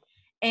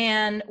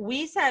 And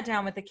we sat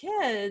down with the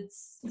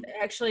kids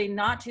actually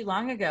not too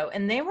long ago,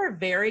 and they were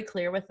very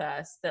clear with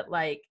us that,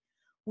 like,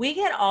 we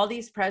get all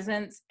these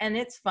presents and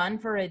it's fun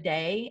for a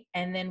day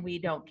and then we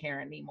don't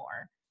care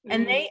anymore.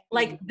 And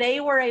they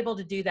were able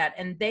to do that,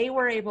 and they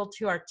were able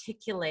to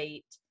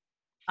articulate.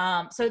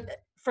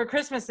 For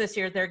Christmas this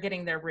year, they're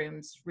getting their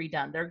rooms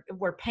redone.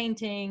 We're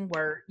painting,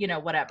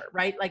 whatever,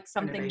 right? Like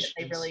something that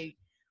they really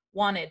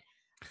wanted.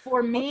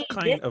 For me,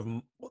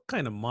 what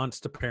kind of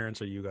monster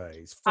parents are you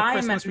guys? For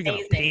Christmas, we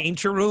gotta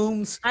paint your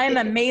rooms. I am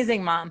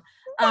amazing, Mom.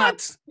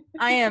 What?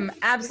 I'm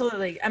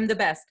the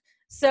best.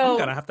 So I'm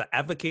gonna have to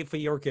advocate for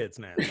your kids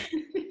now.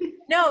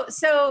 No,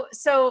 so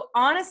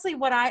honestly,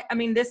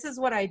 this is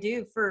what I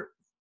do for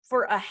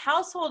a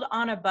household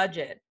on a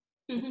budget.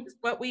 This is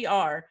what we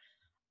are.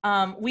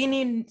 We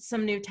need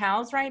some new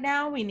towels right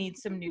now. We need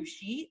some new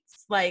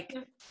sheets. Like,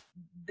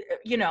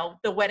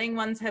 the wedding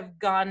ones have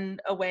gone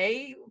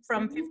away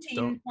from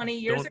 20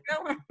 years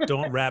ago.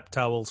 Don't wrap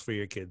towels for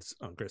your kids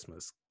on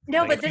Christmas.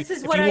 No, but this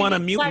is what I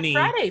use Black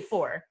Friday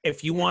for.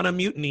 If you want a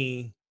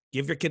mutiny,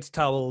 give your kids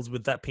towels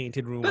with that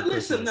painted room. But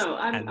listen, no,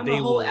 I'm a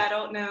whole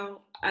adult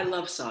now. I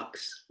love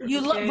socks.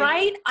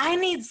 Right? I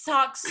need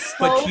socks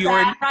so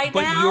bad right now.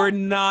 But you're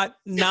not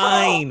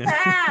 9. So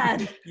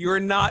bad. You're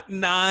not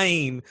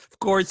 9. Of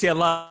course you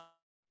love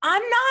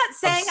I'm not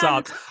saying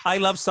socks. I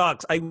love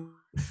socks. I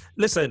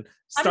Listen, I'm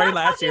starting not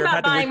last talking year, I about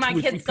had to buying wear my 2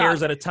 or 3 kids' pairs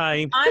socks. at a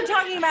time. I'm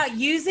talking about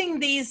using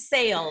these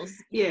sales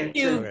Yeah, to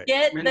to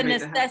get the renovate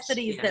the house.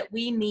 necessities Yeah. that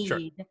we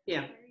need.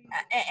 Yeah.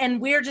 And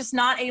we're just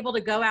not able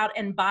to go out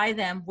and buy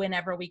them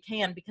whenever we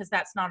can because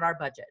that's not our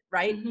budget,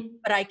 right? Mhm.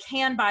 But I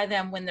can buy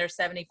them when they're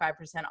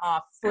 75%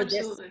 off for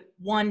Absolutely. this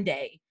one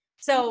day.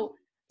 So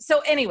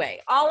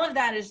anyway, all of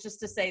that is just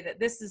to say that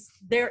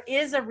there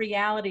is a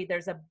reality,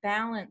 there's a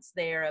balance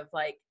there of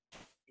like,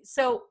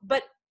 so,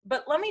 but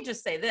let me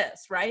just say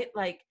this, right?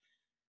 Like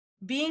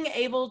being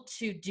able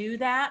to do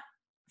that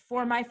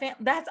for my family,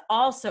 that's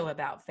also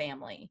about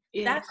family.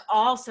 Yes. That's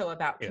also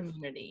about Yes.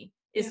 community,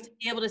 is Yeah. to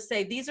be able to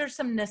say, these are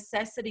some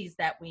necessities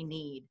that we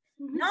need.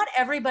 Mhm. Not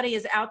everybody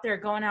is out there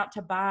going out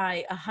to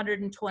buy a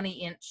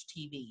 120-inch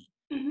TV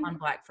Mhm. on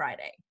Black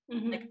Friday.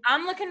 Mhm. Like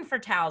I'm looking for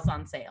towels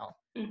on sale,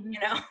 Mhm. you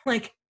know,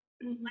 like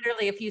Mhm.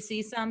 literally if you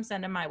see some,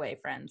 send them my way,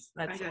 friends.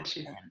 That's I got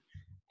you.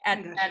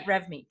 at got at you.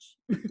 Rev Meech.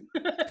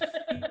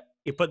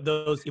 You put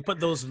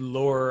those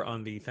lower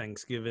on the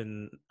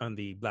Thanksgiving, on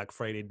the Black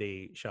Friday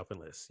day shopping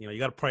list. You know, you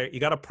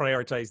gotta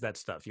prioritize that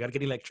stuff. You gotta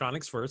get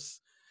electronics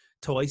first,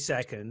 toys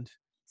second.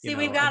 See,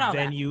 we've got all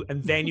that.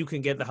 Then you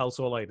can get the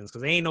household items,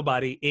 because ain't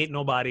nobody,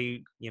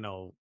 you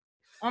know,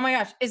 Oh my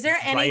gosh. Is there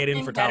Buy it in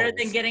anything for better towels.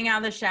 than getting out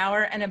of the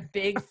shower and a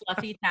big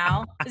fluffy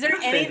towel? Is there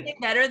anything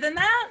better than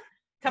that?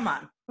 Come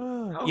on.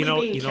 Only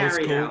being it's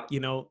carried cool. out. You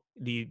know,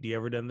 do you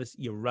ever done this?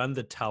 You run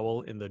the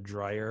towel in the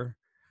dryer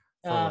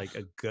for Ugh. like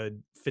a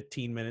good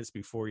 15 minutes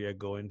before you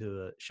go into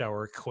the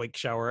shower, quick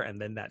shower,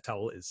 and then that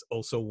towel is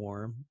also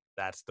warm.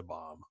 That's the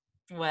bomb.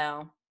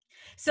 Well,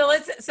 so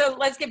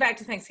let's get back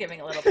to Thanksgiving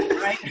a little bit,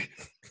 right?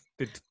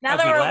 Now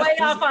that Okay, we're last way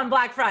piece- off on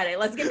Black Friday,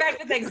 let's get back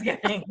to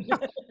Thanksgiving.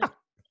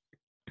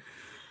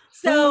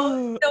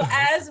 So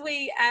as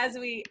we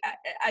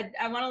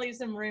I want to leave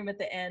some room at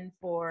the end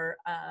for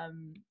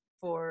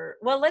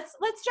well, let's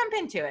jump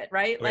into it,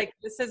 right? Okay. Like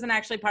this isn't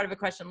actually part of a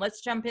question.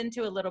 Let's jump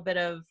into a little bit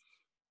of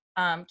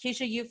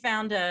Keisha, you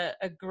found a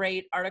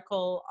great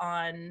article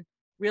on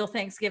real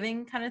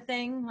Thanksgiving kind of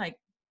thing, like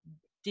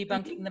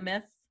debunking the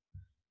myth.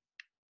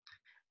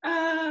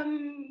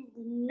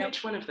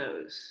 Which one of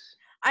those?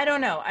 I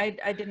don't know. I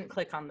didn't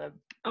click on the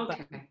Okay.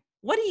 button.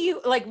 What do you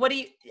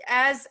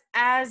as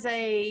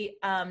a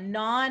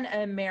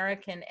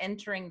non-American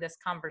entering this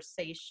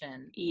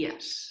conversation,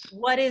 Yes.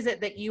 what is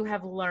it that you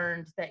have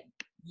learned that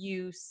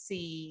you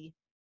see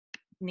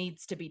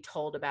needs to be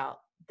told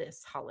about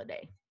this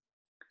holiday?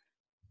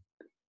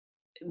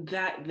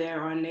 That there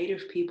are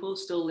Native people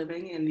still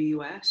living in the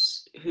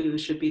US who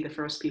should be the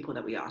first people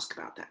that we ask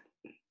about that.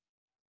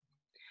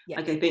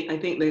 Yeah. Like I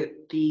think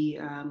that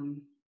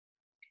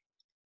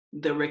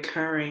the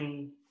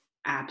recurring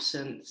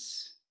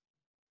absence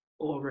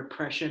or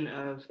repression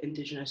of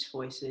Indigenous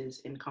voices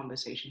in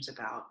conversations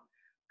about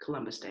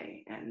Columbus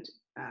Day and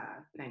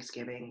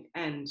Thanksgiving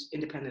and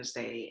Independence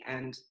Day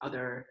and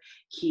other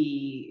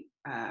key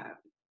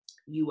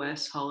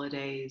US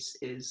holidays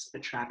is a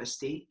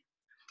travesty.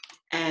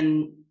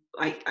 And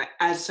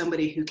as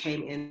somebody who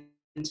came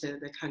into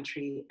the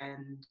country,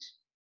 and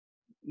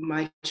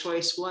my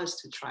choice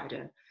was to try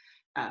to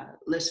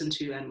listen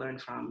to and learn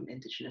from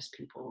Indigenous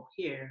people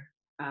here,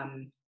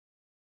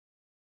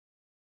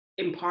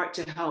 in part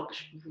to help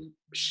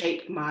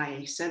shape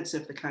my sense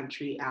of the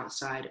country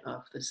outside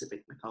of the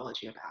civic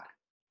mythology about it.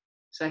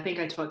 So I think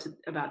I talked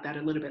about that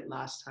a little bit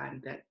last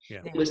time, that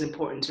it was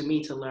important to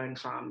me to learn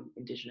from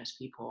Indigenous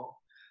people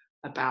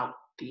about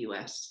the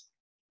US,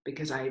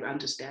 because I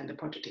understand the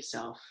project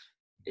itself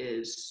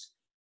is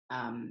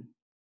a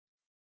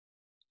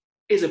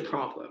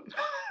problem.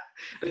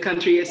 The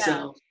country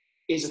itself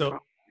is a problem.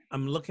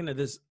 I'm looking at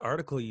this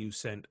article you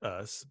sent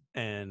us,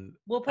 and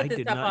We'll put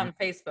this up on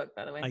Facebook,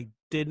 by the way. I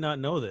did not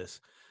know this.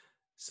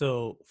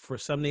 So for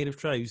some Native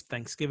tribes,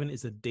 Thanksgiving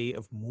is a day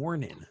of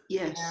mourning.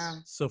 Yes. Yeah.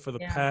 So for the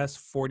past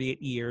 48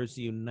 years,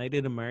 the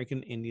United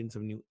American Indians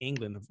of New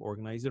England have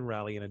organized a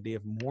rally and a day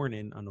of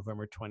mourning on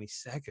November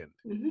 22nd.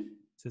 Mm-hmm.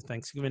 So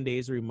Thanksgiving Day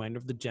is a reminder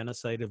of the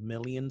genocide of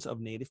millions of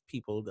Native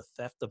people, the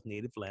theft of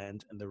Native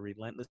land, and the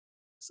relentless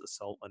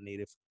assault on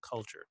Native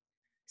culture.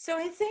 So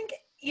I think,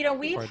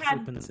 we've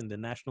had in the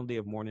National Day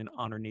of Mourning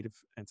honor Native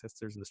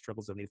ancestors and the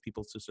struggles of Native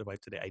peoples to survive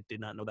today. I did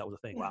not know that was a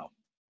thing. Wow.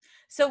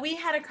 So we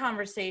had a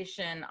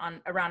conversation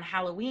around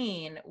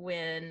Halloween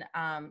when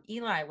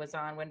Eli was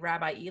on, when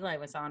Rabbi Eli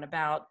was on,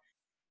 about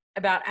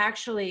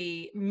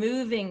actually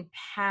moving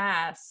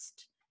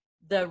past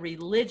the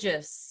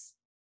religious,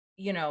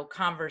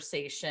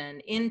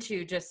 conversation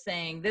into just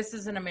saying this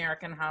is an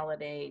American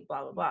holiday,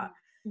 blah, blah, blah.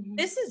 Mm-hmm.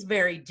 This is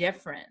very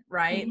different,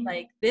 right? Mm-hmm.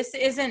 Like this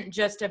isn't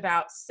just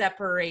about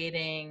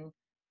separating,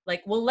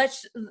 like, well,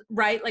 let's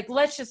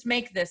just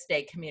make this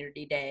day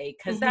community day,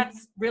 because mm-hmm.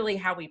 that's really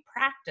how we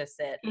practice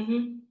it.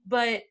 Mm-hmm.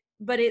 But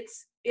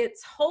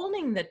it's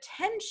holding the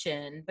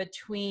tension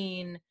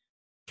between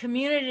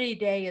community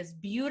day is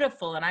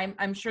beautiful, and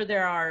I'm sure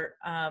there are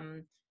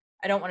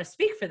I don't want to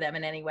speak for them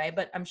in any way,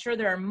 but I'm sure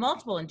there are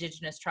multiple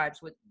Indigenous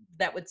tribes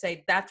that would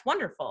say that's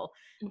wonderful.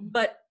 Mm-hmm.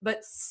 But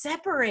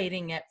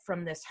separating it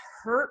from this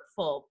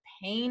hurtful,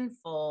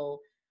 painful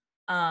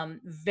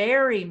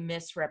very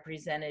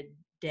misrepresented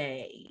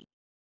day,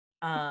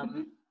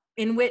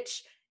 in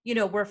which, you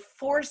know, we're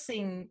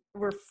forcing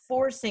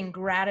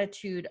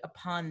gratitude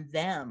upon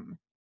them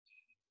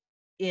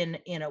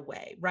in a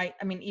way, right?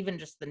 I mean, even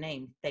just the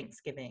name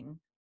Thanksgiving.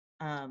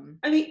 I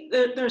think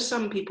there are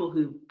some people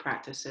who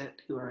practice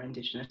it who are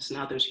Indigenous and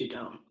others who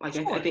don't. Like,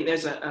 Sure. I think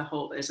there's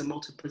a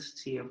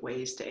multiplicity of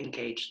ways to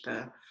engage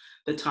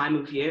the time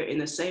of year, in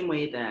the same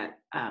way that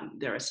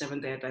there are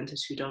Seventh-day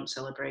Adventists who don't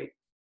celebrate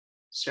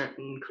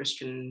certain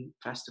Christian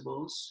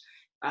festivals,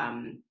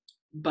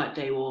 but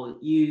they will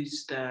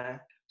use the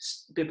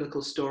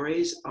biblical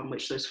stories on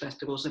which those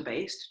festivals are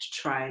based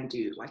to try and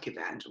do like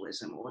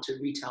evangelism or to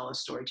retell a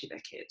story to their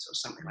kids or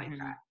something like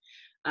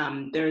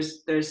that.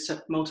 There's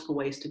multiple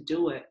ways to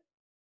do it,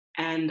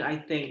 and I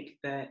think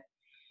that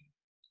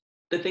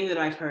the thing that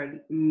I've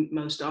heard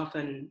most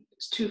often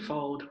is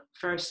twofold.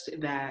 First,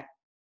 that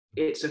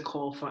it's a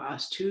call for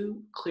us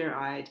to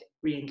clear-eyed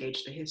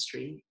re-engage the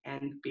history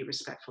and be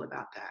respectful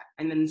about that,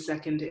 and then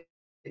second, it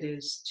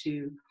is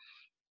to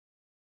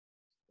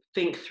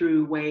think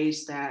through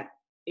ways that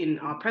in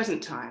our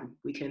present time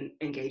we can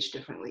engage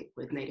differently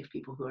with Native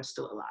people who are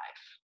still alive.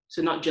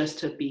 So not just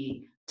to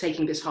be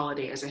taking this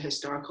holiday as a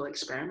historical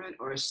experiment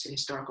or a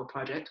historical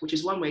project, which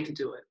is one way to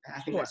do it. And I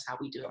think that's how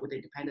we do it with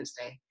Independence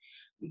Day.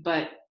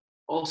 But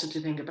also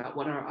to think about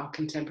what are our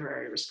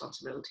contemporary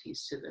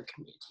responsibilities to the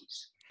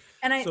communities.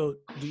 And so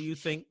do you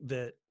think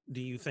that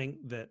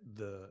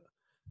the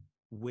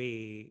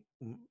way,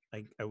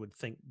 I would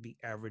think the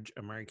average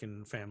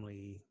American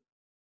family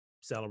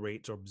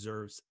celebrates or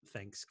observes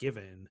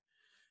Thanksgiving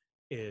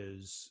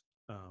is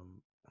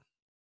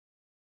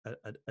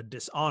a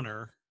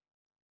dishonor?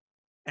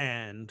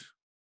 And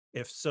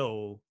if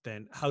so,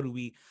 then how do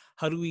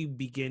we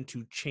begin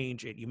to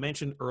change it? You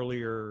mentioned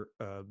earlier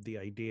the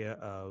idea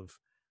of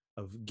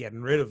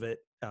getting rid of it,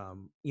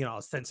 you know,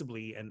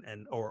 ostensibly,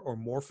 and or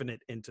morphing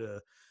it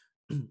into,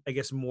 I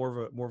guess,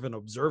 more of an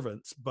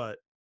observance. But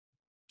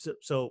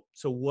so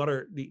what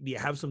do you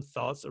have some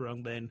thoughts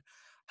around then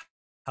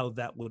how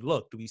that would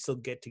look? Do we still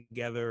get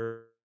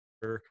together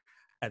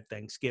at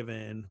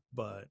Thanksgiving,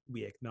 but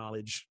we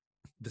acknowledge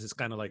this is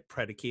kind of like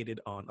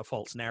predicated on a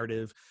false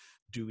narrative?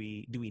 Do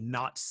we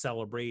not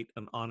celebrate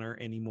an honor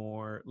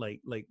anymore? Like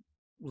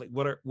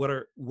what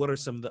are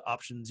some of the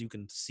options you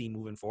can see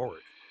moving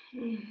forward?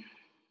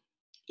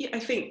 Yeah, I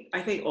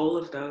think all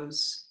of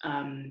those,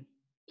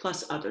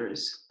 plus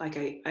others.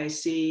 Like I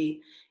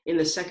see in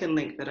the second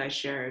link that I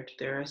shared,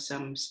 there are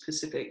some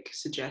specific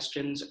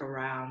suggestions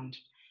around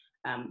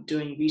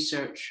doing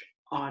research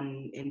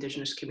on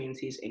Indigenous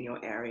communities in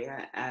your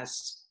area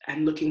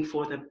and looking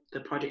for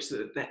the projects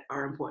that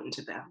are important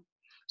to them.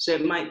 So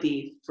it might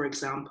be, for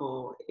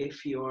example,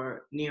 if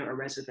you're near a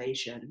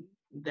reservation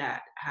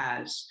that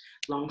has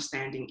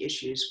long-standing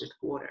issues with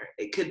water,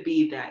 it could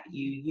be that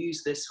you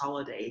use this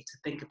holiday to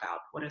think about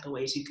what are the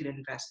ways you could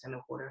invest in a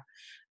water,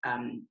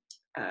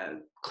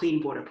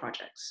 clean water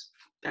projects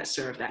that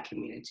serve that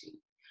community.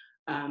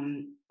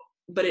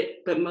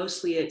 But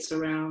mostly it's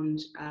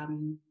around,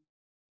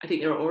 I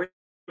think there are already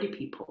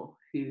people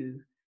who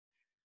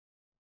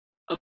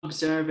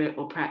observe it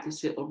or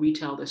practice it or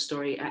retell the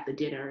story at the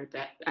dinner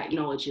that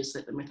acknowledges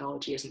that the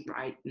mythology isn't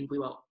right, and we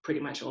were pretty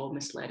much all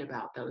misled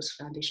about those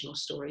foundational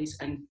stories,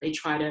 and they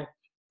try to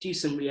do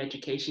some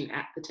re-education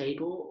at the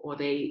table, or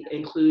they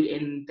include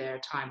in their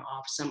time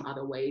off some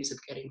other ways of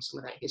getting some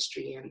of that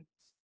history in.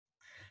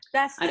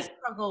 That's the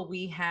struggle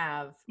we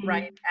have,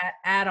 right,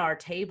 at our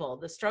table.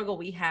 The struggle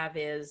we have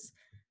is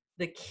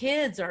the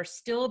kids are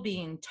still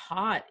being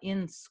taught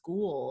in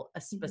school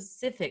a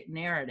specific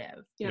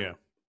narrative. Yeah.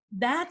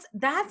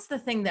 That's the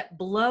thing that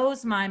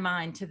blows my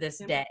mind to this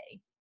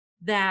day,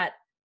 that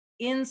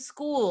in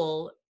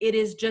school it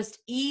is just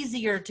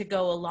easier to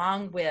go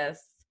along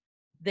with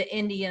the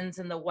Indians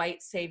and the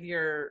white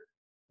savior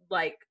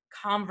like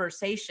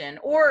conversation,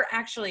 or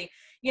actually,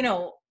 you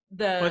know,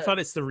 I thought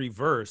it's the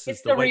reverse.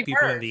 It's the white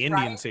people and the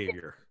Indian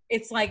savior.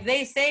 It's like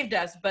they saved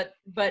us, but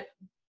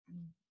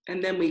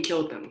and then we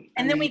killed them.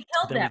 And then we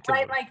killed them,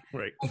 right? Like,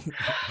 right.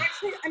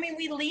 Actually, I mean,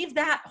 we leave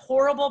that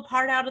horrible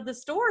part out of the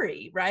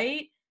story,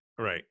 right?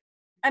 Right.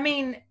 I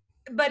mean,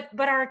 but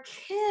our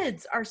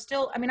kids are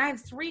still, I mean, I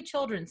have 3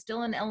 children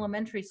still in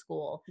elementary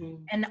school,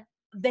 and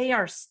they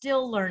are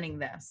still learning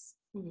this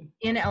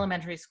in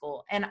elementary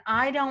school. And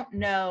I don't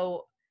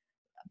know,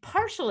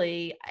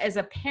 partially as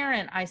a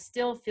parent, I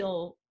still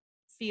feel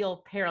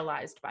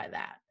paralyzed by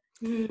that.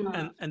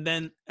 And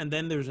then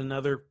there's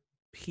another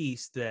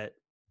piece that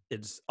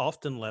it's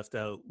often left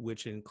out,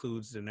 which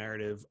includes the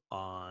narrative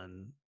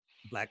on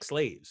Black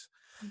slaves.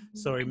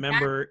 So I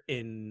remember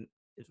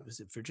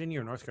was it Virginia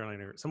or North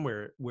Carolina or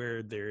somewhere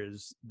where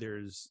there's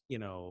you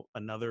know,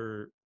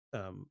 another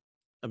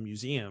a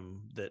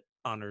museum that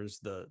honors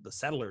the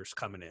settlers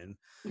coming in.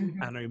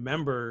 And I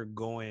remember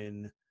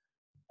going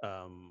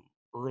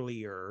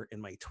earlier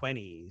in my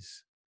 20s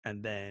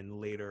and then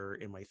later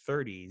in my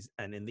 30s,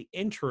 and in the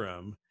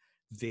interim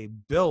they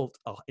built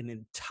an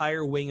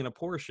entire wing and a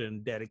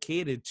portion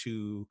dedicated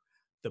to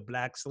the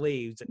black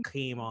slaves that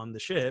came on the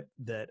ship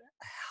that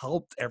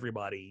helped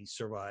everybody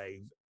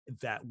survive,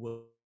 that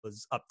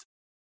was up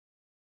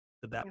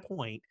to that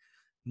point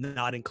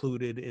not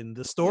included in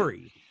the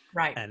story.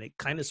 Right. And it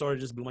kind of sort of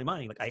just blew my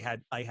mind. Like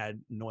I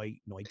had no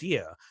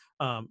idea.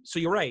 So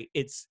you're right.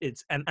 It's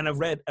and I've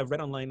read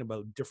online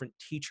about different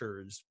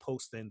teachers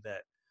posting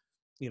that,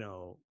 you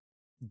know,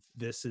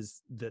 this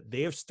is that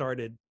they have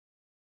started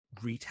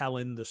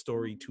retelling the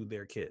story to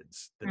their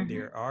kids, that they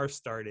are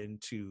starting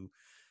to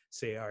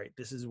say, all right,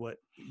 this is what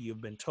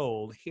you've been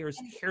told. Here's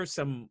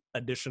some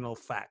additional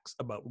facts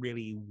about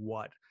really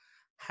what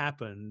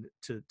happened,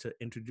 to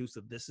introduce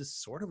that this is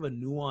sort of a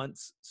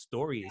nuanced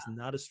story. It's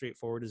not as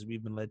straightforward as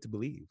we've been led to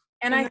believe.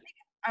 And I think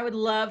I would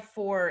love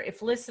for,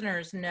 if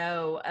listeners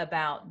know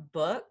about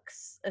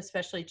books,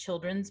 especially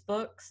children's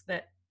books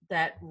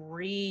that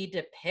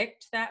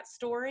redepict that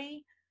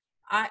story,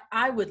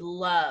 I would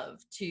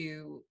love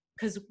to,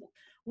 because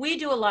we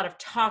do a lot of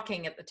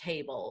talking at the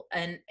table,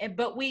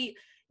 but we,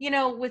 you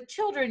know, with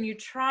children, you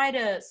try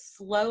to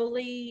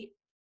slowly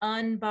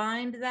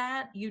unbind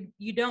that.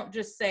 You don't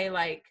just say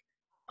like,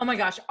 oh my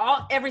gosh,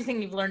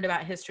 everything you've learned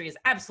about history is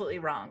absolutely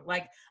wrong.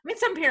 Like, I mean,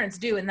 some parents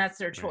do, and that's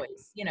their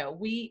choice. You know,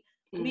 we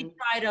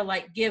try to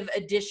like give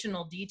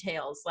additional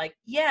details. Like,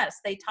 yes,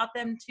 they taught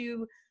them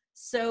to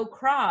sow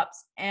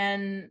crops,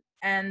 and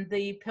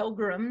the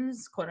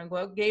pilgrims, quote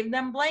unquote, gave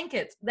them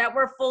blankets that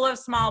were full of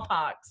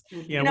smallpox.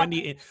 Yeah, when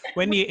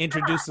you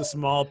introduce the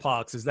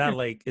smallpox, is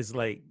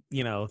like,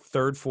 you know,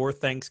 third, fourth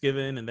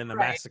Thanksgiving, and then the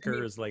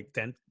massacre is like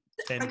 10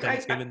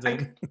 Thanksgivings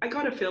in? I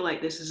gotta feel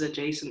like this is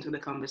adjacent to the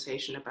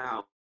conversation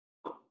about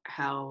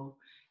how,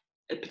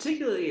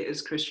 particularly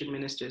as Christian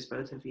ministers,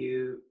 both of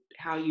you,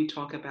 how you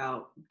talk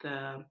about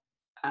the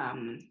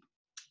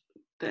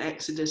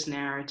Exodus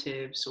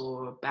narratives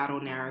or battle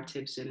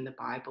narratives in the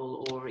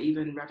Bible, or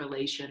even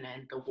Revelation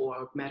and the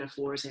war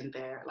metaphors in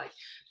there. Like,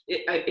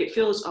 it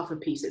feels off a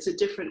piece. It's a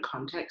different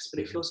context,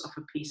 but it feels off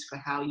a piece for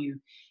how you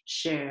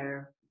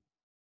share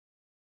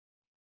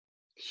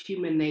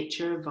human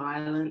nature,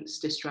 violence,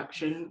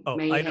 destruction,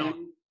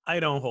 mayhem. I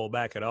don't hold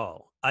back at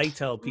all. I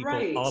tell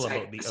people all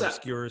about the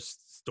obscure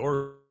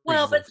stories.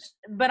 Well,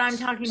 but I'm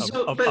talking.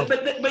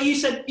 But you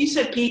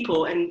said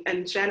people,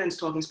 and Shannon's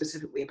talking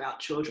specifically about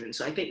children.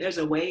 So I think there's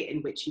a way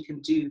in which you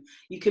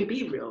can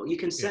be real. You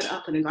can set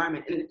up an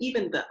environment, and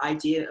even the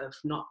idea of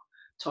not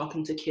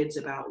talking to kids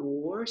about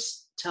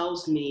wars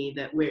tells me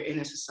that we're in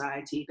a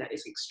society that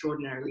is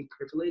extraordinarily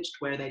privileged,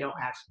 where they don't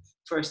have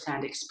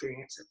firsthand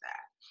experience of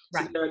that.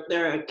 Right. So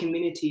there are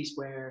communities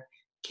where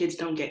kids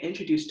don't get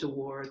introduced to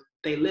war;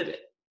 they live it.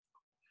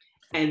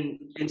 And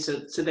so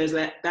there's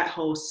that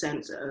whole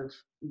sense of,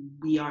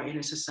 we are in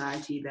a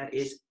society that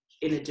is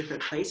in a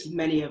different place,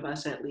 many of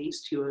us at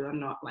least, who are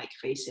not like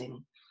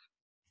facing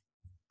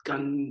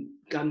gun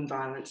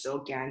violence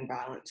or gang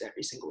violence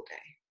every single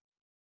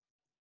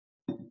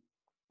day.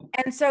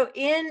 And so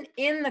in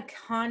the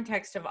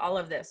context of all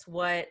of this,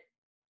 what,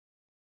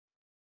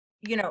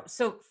 you know,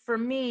 so for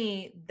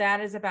me, that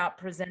is about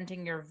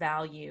presenting your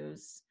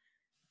values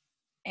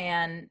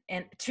and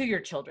to your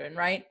children,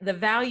 right? The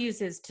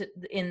values is to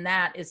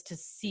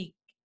seek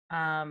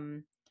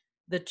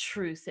the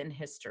truth in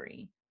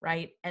history,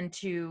 right? And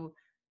to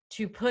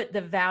put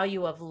the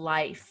value of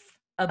life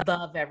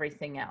above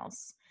everything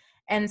else.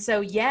 And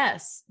so,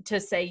 yes, to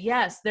say,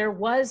 yes, there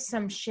was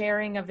some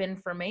sharing of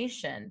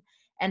information,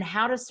 and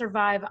how to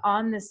survive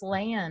on this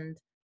land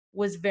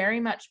was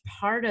very much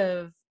part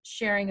of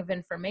sharing of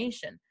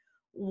information.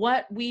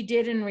 What we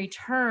did in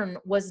return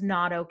was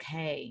not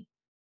okay.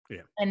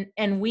 Yeah.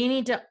 And we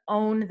need to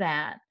own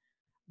that.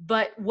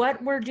 But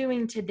what we're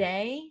doing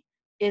today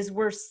is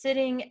we're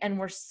sitting and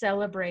we're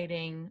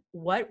celebrating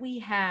what we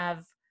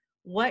have,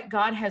 what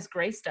God has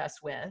graced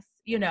us with,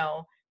 you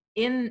know,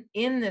 in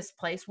this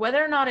place,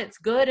 whether or not it's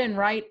good and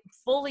right,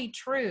 fully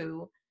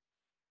true,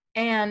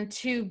 and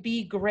to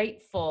be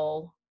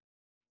grateful.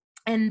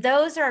 And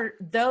those are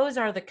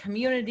the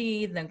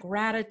community, the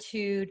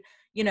gratitude,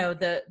 you know,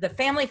 the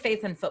family,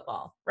 faith, and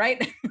football,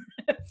 right?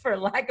 For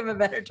lack of a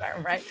better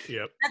term, right?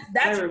 Yep.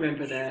 That's I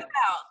remember that.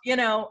 About, you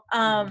know,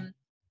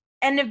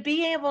 and to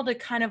be able to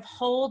kind of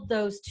hold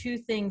those two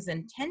things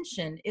in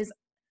tension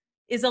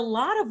is a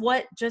lot of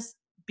what just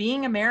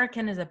being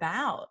American is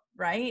about,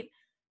 right?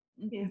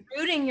 Yeah.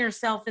 Rooting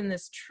yourself in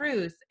this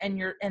truth and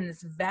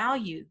this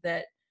value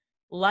that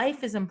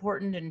life is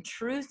important and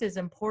truth is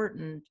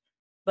important,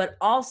 but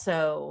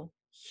also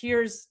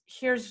here's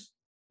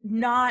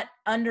not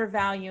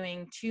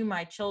undervaluing to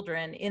my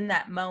children in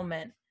that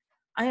moment.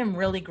 I am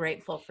really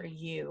grateful for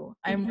you.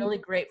 I'm really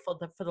grateful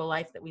for the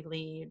life that we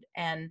lead.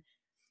 And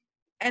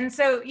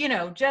so, you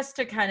know, just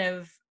to kind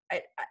of,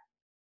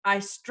 I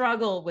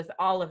struggle with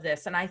all of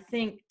this. And I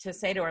think, to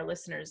say to our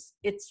listeners,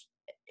 it's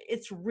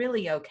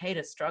really okay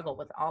to struggle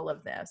with all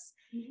of this.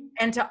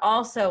 And to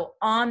also,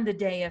 on the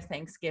day of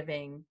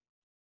Thanksgiving,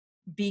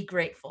 be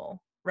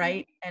grateful,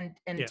 right? And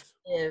yes.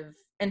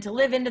 to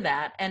live into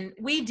that. And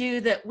we do,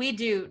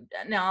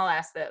 now I'll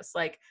ask this,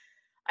 like,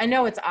 I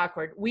know it's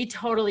awkward. We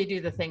totally do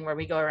the thing where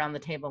we go around the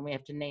table and we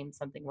have to name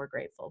something we're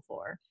grateful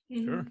for.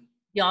 Sure.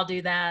 Y'all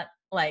do that?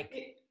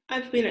 Like,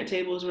 I've been at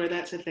tables where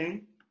that's a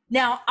thing.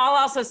 now I'll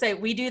also say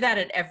we do that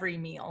at every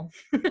meal.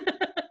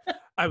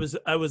 I was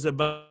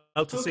about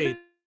to Okay.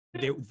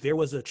 say there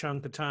was a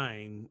chunk of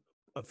time,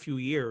 a few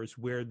years,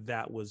 where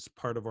that was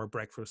part of our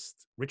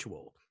breakfast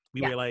ritual.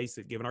 We Yeah. realized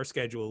that given our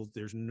schedules,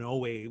 there's no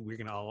way we're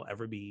gonna all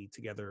ever be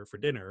together for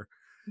dinner.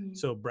 Mm.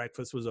 So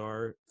breakfast was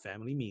our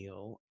family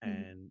meal,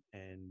 Mm.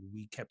 and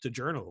we kept a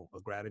journal, a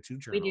gratitude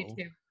We journal.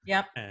 do too.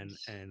 Yep.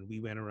 And we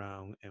went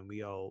around and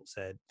we all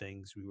said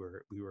things we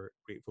were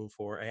grateful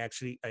for. I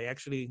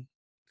actually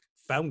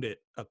found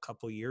it a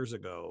couple years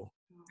ago.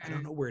 I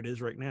don't know where it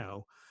is right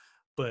now,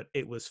 but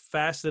it was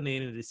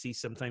fascinating to see.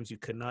 Sometimes you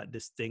could not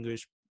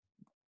distinguish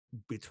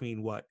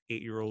between what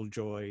 8-year-old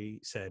Joy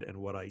said and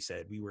what I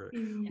said. We were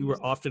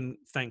often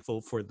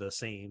thankful for the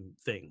same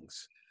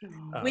things.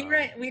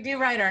 We do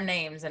write our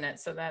names in it,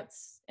 so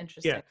that's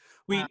interesting.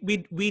 Yeah,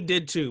 we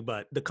did too,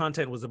 but the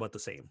content was about the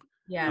same.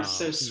 Yeah.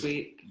 So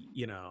sweet.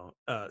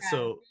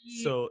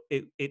 So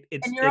it's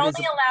and you're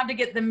only allowed to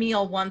get the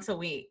meal once a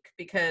week,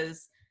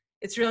 because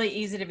it's really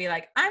easy to be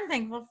like, I'm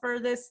thankful for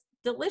this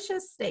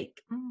delicious steak.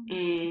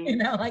 You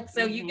know, like,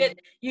 so you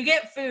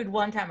get food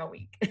one time a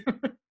week.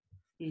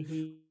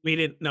 We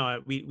didn't.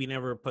 No, we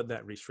never put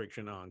that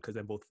restriction on, because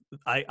then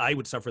I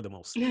would suffer the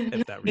most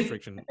if that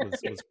restriction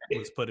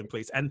was put in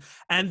place. And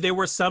there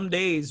were some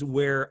days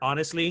where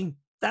honestly,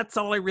 that's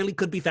all I really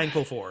could be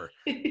thankful for.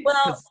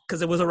 Well,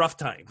 because it was a rough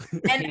time.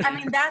 And I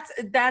mean,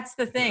 that's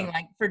the thing.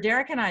 Like for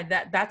Derek and I,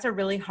 that's a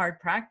really hard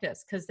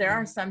practice, because there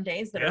are some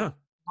days that are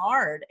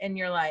hard, and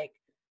you're like,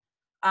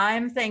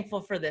 I'm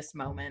thankful for this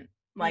moment.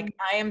 Like,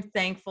 I am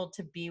thankful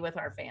to be with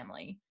our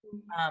family.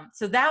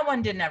 So that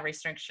one didn't have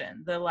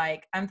restriction. The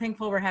like, I'm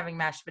thankful we're having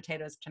mashed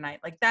potatoes tonight.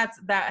 Like that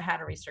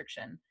had a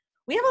restriction.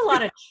 We have a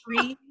lot of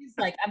trees.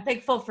 Like, I'm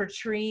thankful for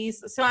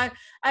trees. So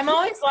I'm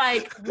always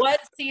like, what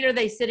seat are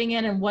they sitting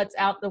in and what's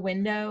out the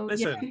window?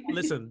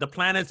 Listen, the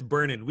planet's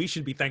burning. We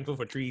should be thankful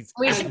for trees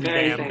every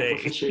damn day.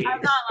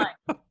 I'm not like,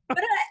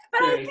 but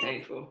very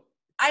thankful.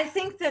 I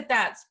think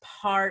that's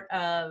part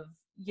of,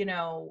 you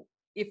know,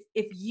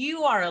 if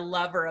you are a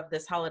lover of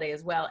this holiday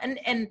as well,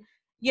 and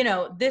you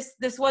know, this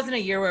wasn't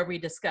a year where we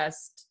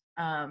discussed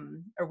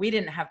or we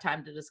didn't have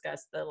time to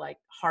discuss the like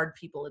hard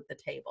people at the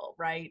table,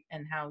 right?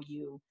 And how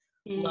you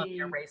love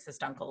your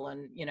racist uncle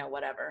and, you know,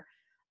 whatever.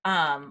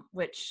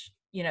 Which,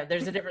 you know,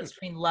 there's a difference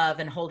between love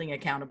and holding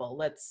accountable.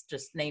 Let's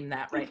just name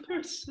that, right? Of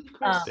course.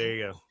 There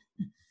you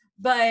go.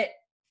 But,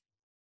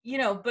 you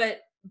know,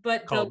 but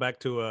call back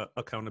to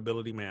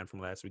accountability man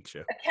from last week's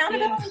show.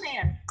 Accountability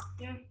man.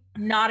 Yeah.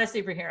 Not a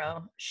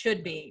superhero.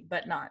 Should be,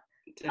 but not.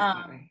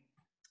 Definitely.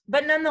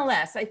 But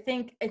nonetheless, I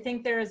think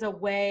there is a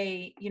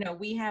way, you know,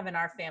 we have in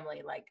our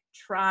family, like,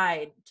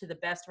 tried to the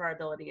best of our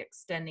ability,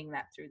 extending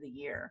that through the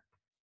year.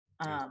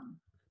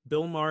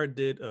 Bill Maher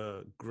did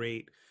a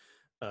great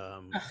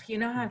you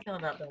know how I feel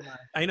about Bill Maher.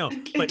 I know,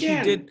 but he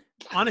did,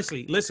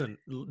 honestly, listen,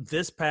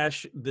 this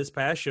past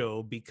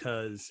show,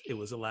 because it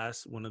was the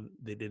last one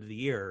they did of the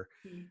year,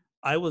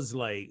 I was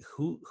like,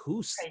 who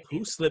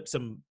slipped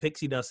some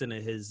pixie dust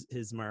into his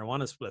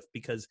marijuana spliff?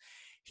 Because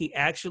he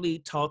actually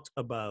talked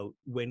about,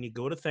 when you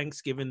go to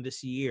Thanksgiving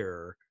this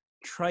year,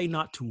 try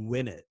not to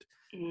win it.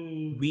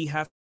 We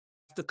have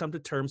to come to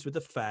terms with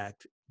the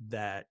fact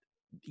that,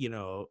 you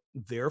know,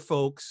 there are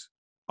folks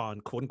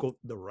on quote unquote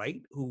the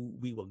right who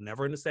we will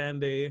never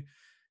understand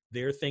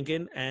their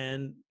thinking,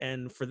 and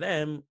for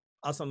them,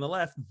 us on the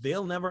left,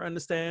 they'll never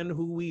understand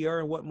who we are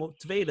and what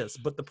motivates us.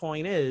 But the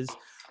point is,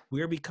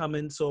 we're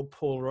becoming so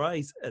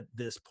polarized at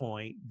this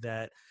point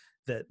that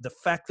the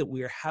fact that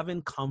we are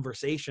having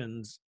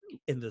conversations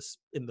in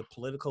the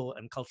political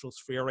and cultural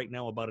sphere right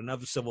now about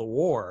another civil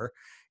war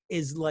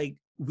is like,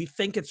 we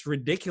think it's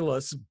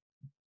ridiculous,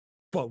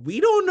 but we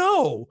don't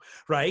know,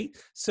 right?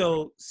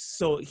 So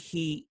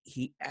he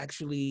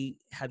actually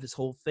had this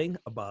whole thing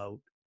about,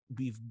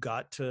 we've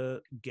got to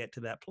get to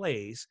that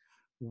place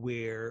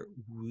where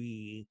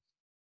we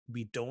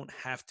don't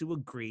have to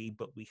agree,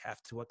 but we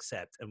have to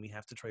accept, and we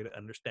have to try to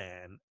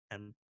understand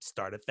and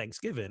start at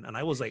Thanksgiving. And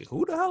I was like,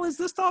 who the hell is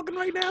this talking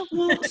right now?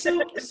 Well,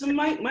 so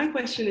my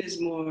question is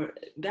more,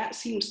 that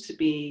seems to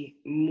be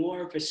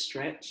more of a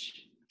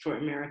stretch for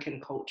American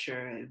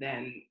culture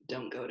than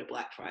don't go to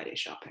Black Friday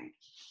shopping.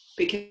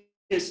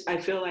 Because I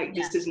feel like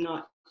this is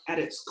not at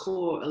its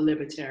core a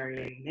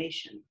libertarian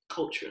nation,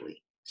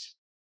 culturally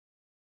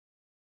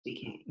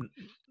speaking.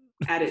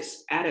 At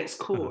its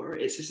core,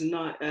 it's just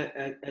not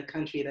a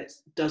country that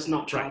does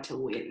not try to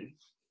win,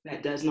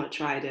 that does not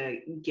try to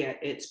get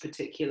its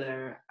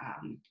particular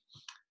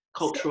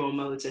cultural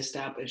modes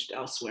established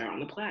elsewhere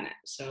on the planet.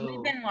 So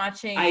we've been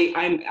watching.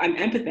 I'm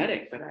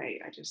empathetic, but I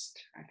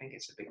think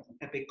it's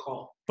a big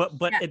call. But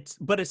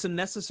it's a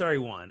necessary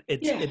one.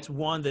 It's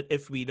one that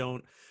if we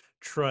don't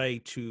try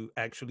to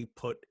actually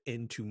put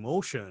into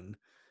motion,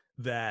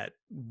 that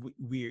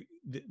we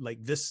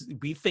like this,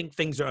 we think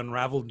things are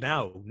unraveled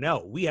now.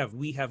 No, we have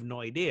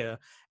no idea,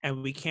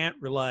 and we can't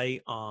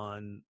rely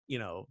on, you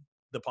know,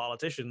 the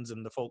politicians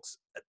and the folks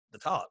at the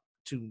top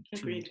to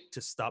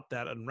stop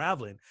that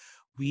unraveling.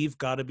 we've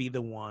got to be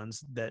the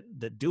ones that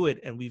do it.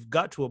 And we've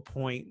got to a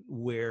point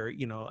where,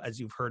 you know, as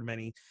you've heard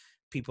many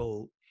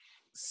people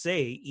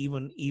say,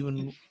 even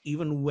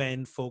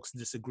when folks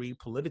disagree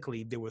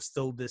politically, there was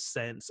still this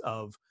sense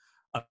of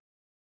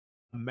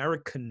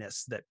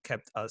Americanness that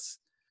kept us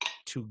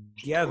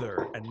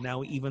together, and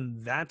now even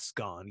that's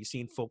gone. You've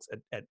seen folks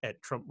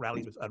at Trump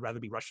rallies with "I'd rather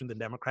be Russian than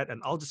Democrat,"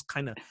 and all just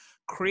kind of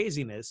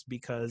craziness,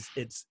 because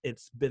it's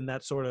been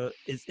that sort of,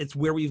 it's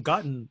where we've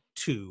gotten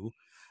to,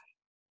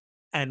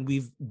 and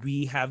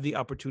we have the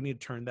opportunity to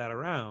turn that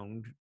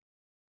around,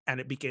 and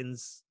it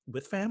begins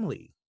with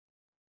family.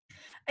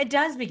 It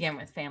does begin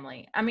with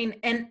family. I mean,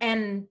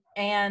 and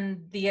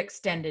the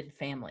extended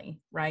family,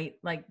 right?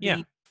 Like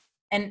Yeah.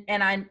 and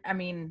I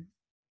mean,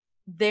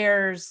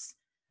 there's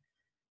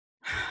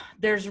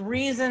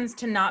reasons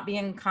to not be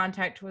in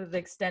contact with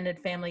extended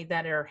family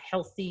that are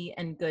healthy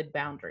and good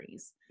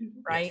boundaries,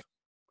 right?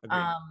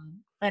 Yes.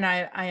 And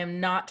I am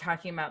not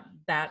talking about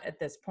that at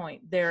this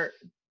point.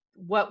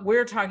 What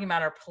we're talking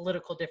about are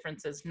political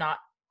differences, not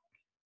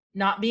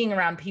being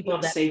around people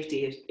not that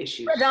safety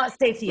issues. not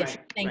safety issues.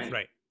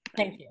 Right.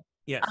 Thank you.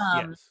 Yes.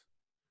 Yes.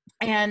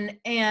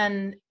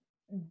 And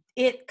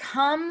it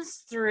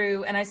comes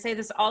through, and I say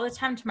this all the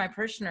time to my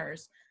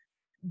parishioners,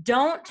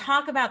 don't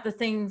talk about the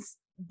things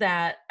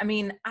that, I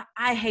mean,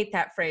 I hate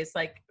that phrase,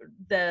 like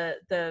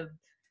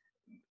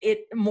it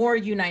more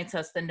unites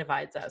us than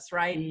divides us,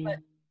 right?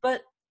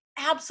 But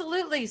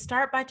absolutely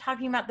start by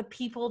talking about the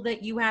people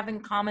that you have in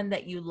common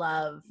that you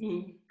love.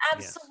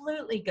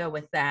 Absolutely go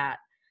with that.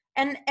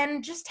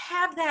 And just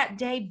have that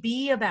day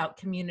be about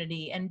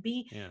community and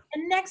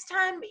and next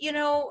time, you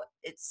know,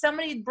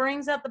 somebody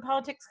brings up the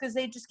politics because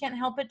they just can't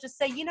help it, just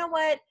say, you know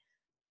what,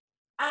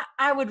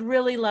 I would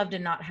really love to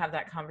not have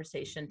that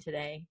conversation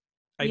today.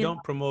 I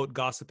don't promote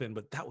gossiping,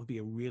 but that would be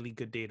a really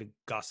good day to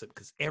gossip,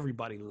 because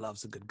everybody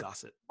loves a good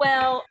gossip.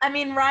 Well, I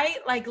mean, right?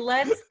 Like,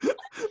 let's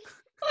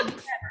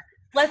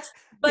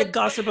you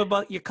gossip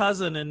about your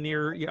cousin and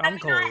your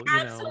uncle.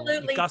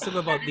 You gossip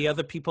about the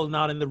other people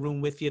not in the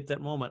room with you at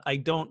that moment. I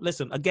don't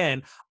listen.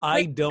 Again,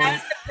 I don't.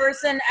 As the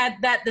person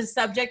the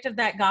subject of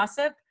that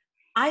gossip,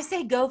 I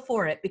say go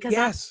for it, because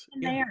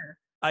I'm there.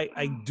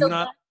 I do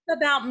not.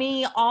 About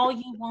me all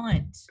you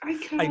want. I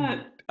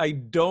can't. I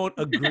don't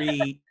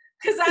agree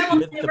because I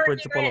with the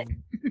principle of.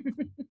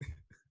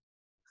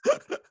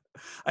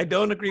 I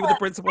don't agree with the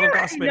principle of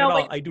gossiping at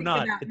all. I do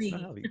not. It's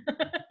not healthy.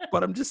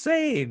 But I'm just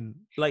saying,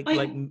 like.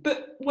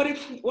 But what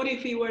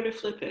if you were to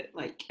flip it,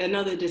 like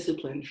another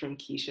discipline from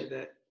Keisha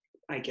that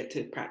I get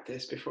to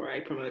practice before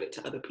I promote it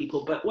to other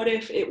people? But what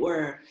if it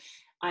were,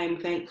 I'm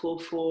thankful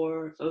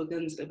for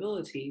Ogun's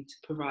ability to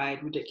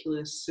provide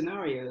ridiculous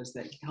scenarios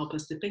that can help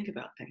us to think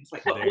about things.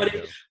 Like,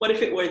 what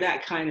if it were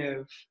that kind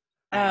of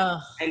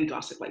end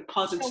gossip, like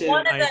positive?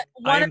 So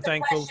I'm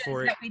thankful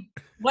for it.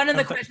 One of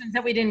the questions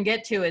that we didn't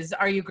get to is,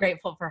 are you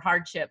grateful for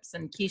hardships?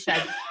 And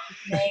Keisha,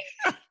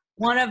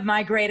 one of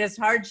my greatest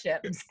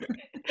hardships.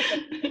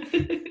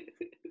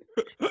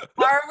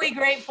 Are we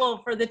grateful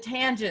for the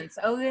tangents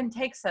Ogun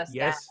takes us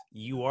down?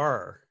 You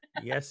are.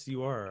 Yes,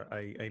 you are.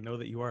 I know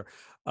that you are.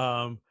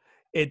 I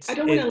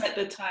don't want to let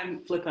the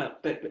time flip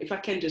up, but if I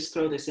can just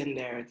throw this in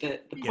there, the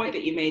point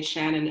that you made,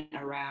 Shannon,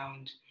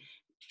 around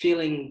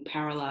feeling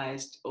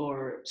paralyzed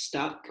or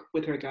stuck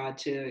with regard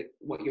to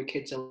what your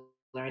kids are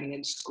learning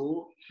in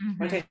school.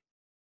 Like,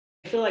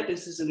 I feel like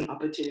this is an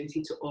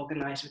opportunity to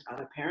organize with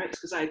other parents,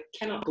 because I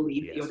cannot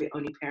believe that you're the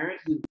only parent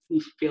who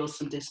feels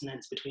some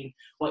dissonance between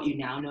what you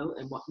now know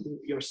and what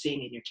you're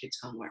seeing in your kids'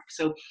 homework.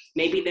 So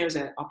maybe there's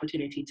an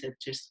opportunity to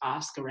just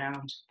ask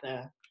around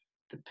the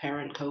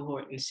parent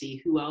cohort and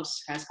see who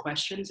else has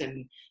questions,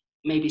 and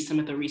maybe some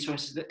of the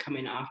resources that come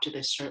in after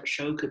this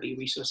show could be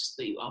resources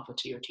that you offer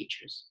to your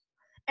teachers.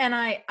 And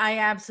I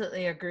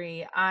absolutely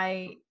agree.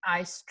 I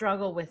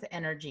struggle with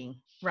energy,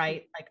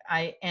 right?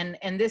 Like and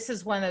this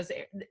is one of those,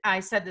 I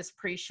said this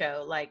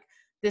pre-show, like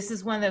this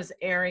is one of those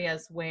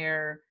areas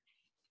where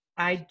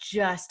I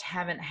just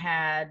haven't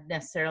had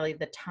necessarily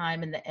the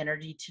time and the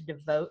energy to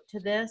devote to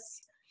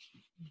this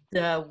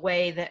the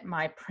way that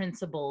my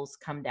principles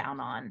come down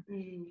on.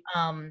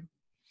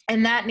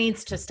 And that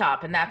needs to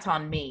stop, and that's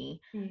on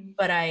me.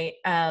 But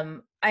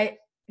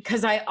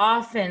because I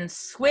often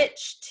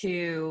switch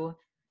to,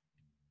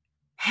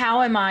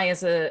 how am I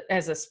as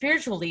a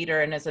spiritual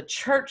leader and as a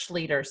church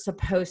leader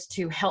supposed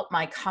to help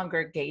my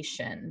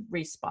congregation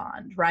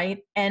respond, right?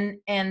 And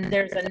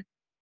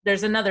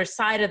there's another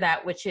side of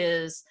that, which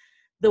is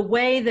the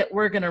way that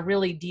we're going to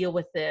really deal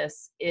with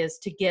this is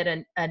to get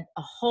a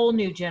whole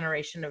new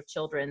generation of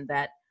children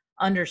that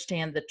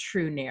understand the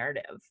true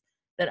narrative,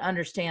 that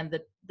understand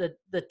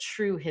the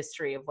true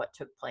history of what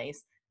took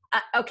place.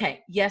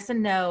 Okay, yes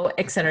and no,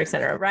 et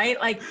cetera, right?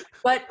 Like,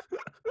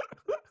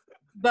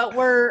 but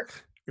we're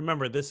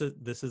Remember, this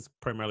is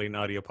primarily an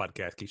audio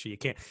podcast, Keisha. You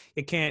can't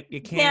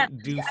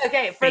Can't- do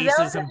okay, for those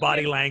faces of and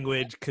body you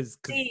language because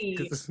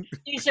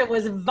Keisha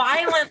was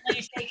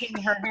violently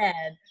shaking her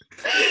head.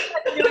 She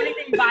couldn't do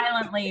anything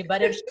violently,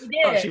 but if she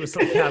did, she was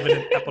like having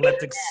an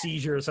epileptic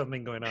seizure or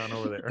something going on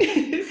over there.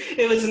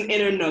 It was an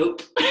inner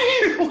note.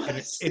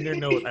 Inner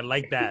note. I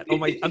like that. Oh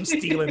my, I'm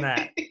stealing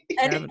that.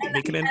 and I'm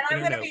making an I'm inner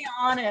going to note. be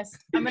honest.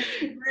 I'm going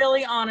to be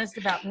really honest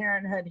about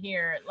parenthood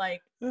here.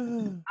 Like,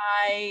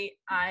 I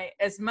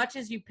as much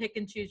as you pick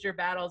and choose your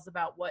battles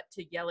about what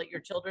to yell at your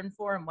children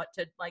for and what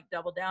to like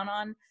double down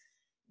on,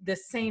 the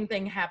same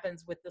thing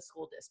happens with the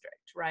school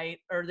district, right?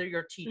 Or they're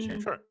your teacher.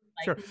 Sure,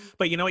 Like, sure.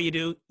 But you know what you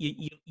do?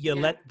 You Yeah.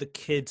 let the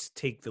kids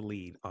take the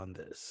lead on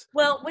this.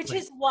 well, which Like-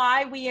 is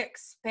why we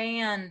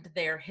expand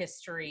their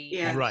history,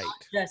 Yeah. and Right.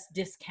 not just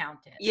discount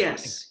it.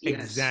 Yes.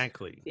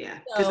 Exactly. Yeah,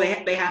 because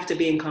So- they have to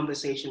be in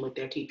conversation with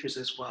their teachers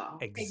as well.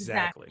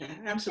 Exactly. Yeah,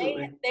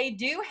 absolutely. They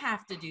do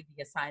have to do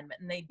the assignment,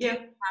 and they do Yeah.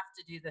 have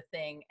to do the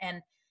thing,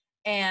 and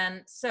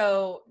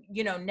so,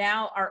 you know,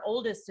 now our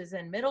oldest is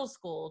in middle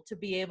school to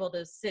be able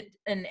to sit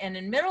and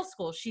in middle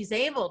school she's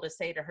able to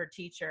say to her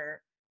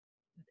teacher,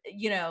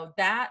 you know,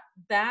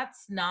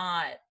 that's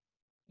not,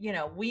 you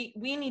know, we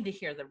need to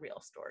hear the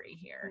real story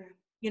here. Yeah.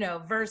 You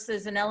know,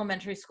 versus in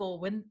elementary school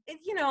when,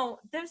 you know,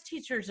 those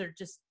teachers are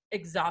just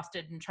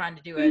exhausted and trying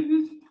to do a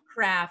Mhm.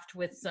 craft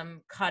with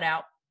some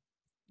cutout,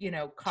 you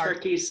know,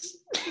 Turkeys.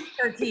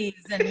 turkeys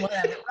and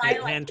whatever,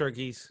 right? Like, Hand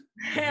turkeys.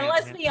 and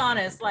let's be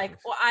honest, like,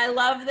 well,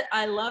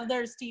 I love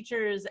those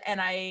teachers, and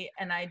I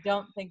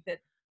don't think that,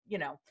 you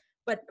know,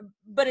 but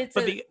it's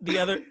But a the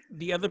other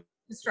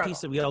struggle. piece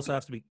that we also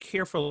have to be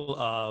careful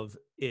of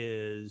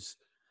is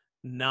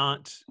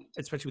not,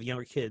 especially with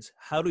younger kids,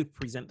 how do we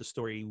present the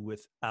story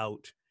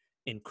without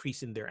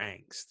increasing their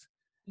angst?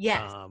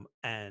 Yes.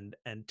 And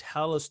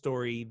tell a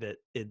story that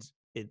it's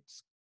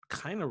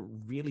kind of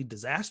really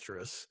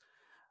disastrous,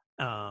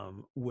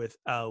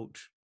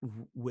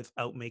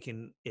 without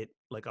making it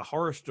like a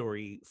horror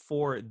story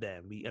for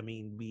them.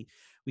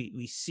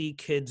 We see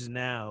kids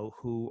now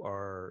who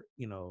are,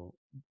 you know,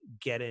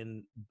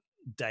 getting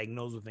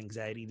diagnosed with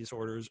anxiety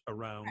disorders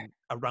around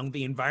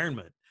the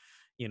environment,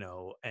 you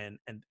know, and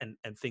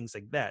things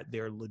like that.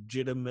 They're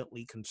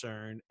legitimately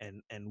concerned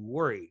and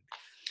worried.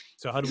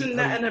 So how do Isn't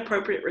that an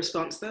appropriate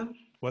response, though?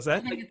 what's I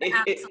that? think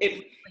it's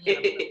If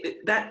absolutely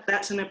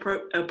that's an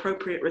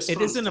appropriate response.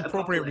 It is an to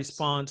appropriate apocalypse.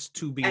 response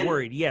to be And-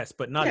 worried, yes,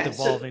 but not yeah,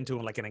 devolve so- into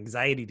like an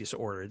anxiety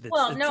disorder.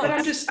 Well, no, But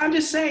I'm that's-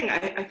 just saying,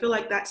 I feel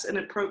like that's an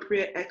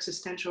appropriate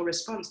existential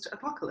response to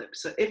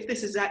apocalypse. So if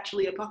this is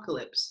actually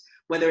apocalypse,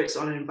 whether it's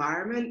on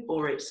environment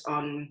or it's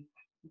on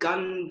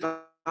gun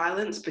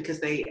violence, because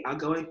they are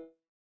going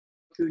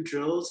through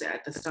drills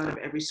at the start of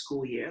every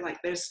school year, like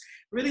there's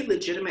really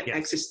legitimate Yes.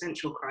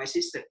 existential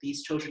crises that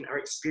these children are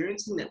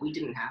experiencing that we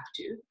didn't have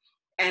to.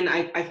 And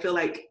I feel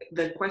like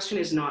the question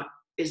is not,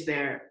 is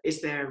their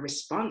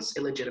response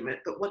illegitimate,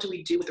 but what do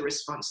we do with the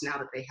response now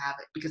that they have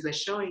it? Because they're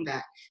showing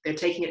that they're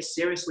taking it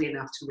seriously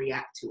enough to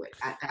react to it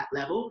at that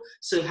level.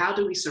 So how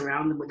do we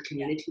surround them with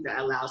community that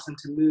allows them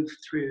to move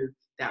through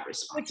that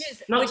response?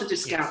 Not to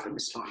discount the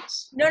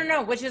response.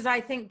 No, which is,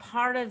 I think,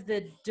 part of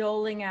the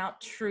doling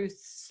out truth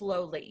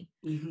slowly,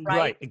 Mhm.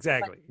 right?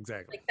 Exactly.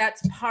 Like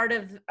that's part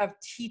of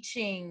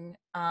teaching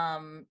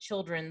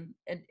children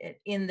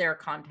in their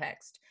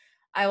context.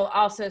 I will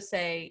also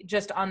say,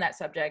 just on that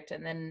subject,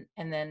 and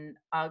then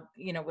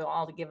you know, we'll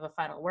all give a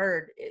final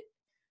word.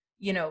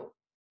 You know,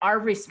 our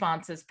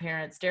response as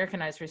parents, Derek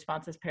and I's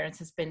response as parents,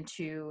 has been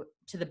to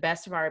the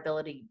best of our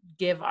ability,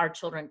 give our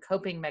children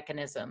coping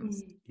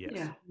mechanisms Yes.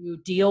 Yeah. to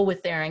deal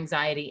with their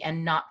anxiety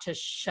and not to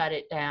shut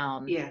it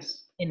down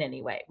Yes. in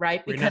any way,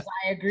 right? We're Because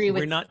I agree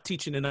with We're not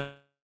teaching enough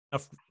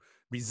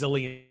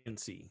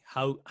resiliency.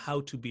 How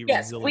to be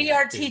Yes, resilient. we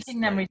are is, teaching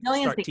them like,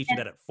 resiliency. Start teaching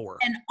that at 4.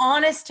 and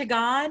honest to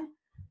God,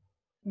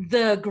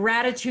 the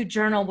gratitude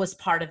journal was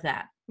part of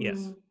that. Yes.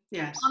 Mhm.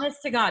 Yes.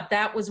 Honest to God,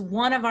 that was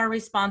one of our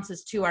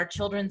responses to our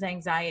children's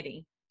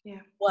anxiety.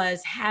 Yeah.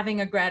 Was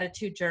having a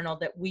gratitude journal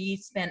that we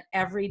spent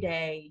every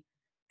day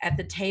at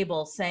the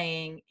table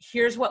saying,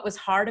 here's what was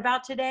hard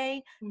about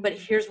today, but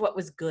here's what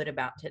was good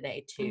about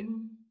today too.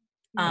 Mhm.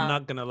 I'm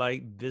not gonna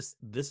lie, this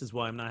is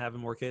why I'm not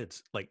having more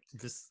kids. Like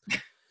this,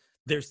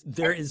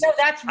 there is No,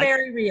 that's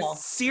very real.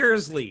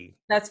 seriously,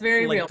 That's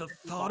very like real. the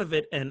thought of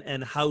it,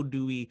 and how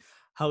do we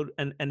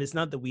and it's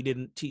not that we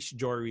didn't teach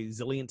joy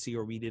resiliency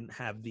or we didn't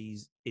have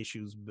these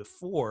issues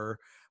before,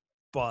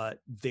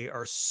 but they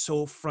are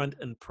so front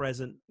and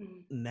present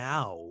Mhm.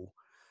 now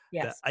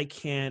that Yes. I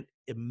can't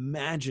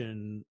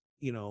imagine,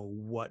 you know,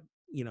 what,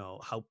 you know,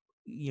 how,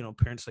 you know,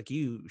 parents like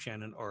you,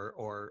 Shannon,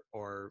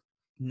 or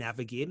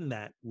navigating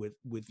that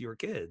with your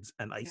kids.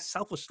 And I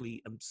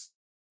selfishly am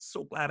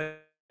so glad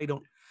I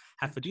don't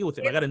have to deal with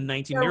it. I got a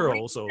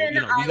 19-year-old, so, you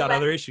know, we got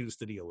other issues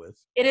to deal with.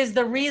 It is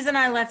the reason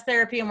I left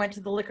therapy and went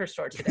to the liquor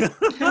store today.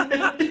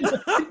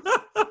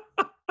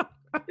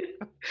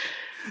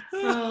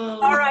 Oh,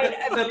 All right.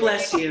 but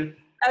bless you.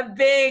 A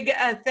big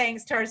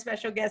thanks to our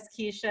special guest,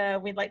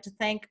 Keisha. We'd like to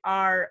thank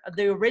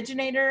the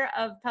originator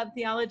of Pub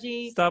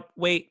Theology. Stop.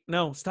 Wait.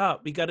 No,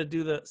 stop. We got to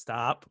do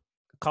stop.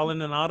 Call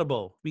in an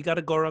audible. We got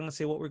to go around and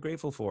say what we're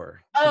grateful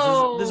for.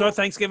 This is our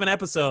Thanksgiving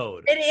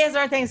episode. It is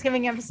our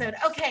Thanksgiving episode.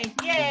 Okay.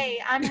 Yay.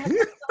 I'm so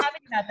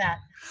happy about that.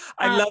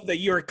 I love that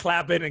you were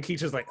clapping and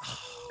Keisha's like,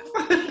 oh.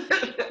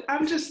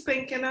 I'm just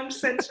thinking, I'm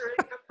censoring.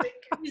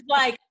 He's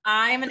like,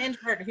 I'm an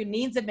introvert who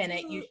needs a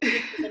minute. You should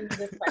have given me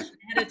this question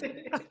ahead of time.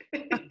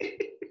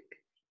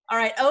 All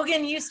right,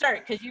 Ogun, you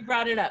start because you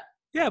brought it up.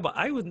 Yeah, but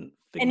I wouldn't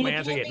think my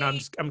answer yet. No,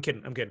 I'm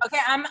kidding. Okay,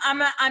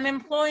 I'm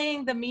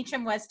employing the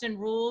Meacham Weston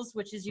rules,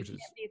 which is can't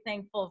be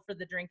thankful for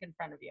the drink in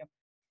front of you.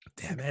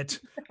 Damn it!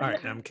 All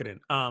right, no, I'm kidding.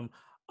 I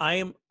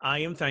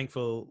am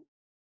thankful.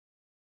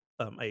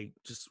 I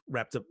just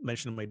wrapped up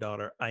mentioning my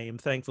daughter. I am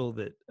thankful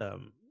that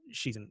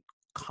she's in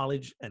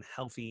college and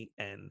healthy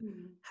and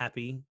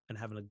happy and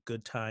having a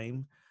good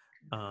time.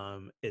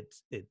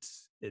 It's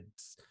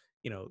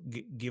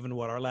given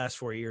what our last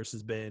 4 years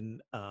has been,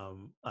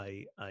 I'm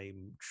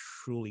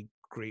truly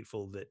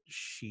grateful that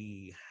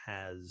she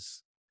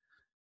has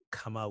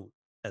come out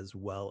as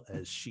well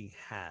as she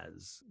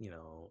has.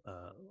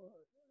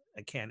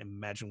 I can't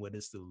imagine what it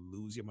is to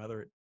lose your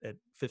mother at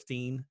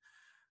 15.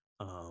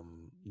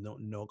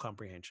 No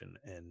comprehension,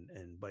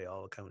 and by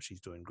all accounts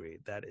she's doing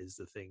great. That is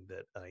the thing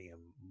that I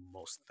am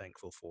most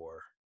thankful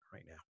for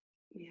right now.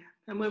 Yeah,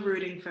 and we're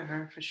rooting for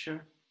her for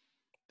sure.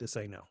 This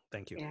I know.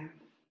 Thank you. Yeah.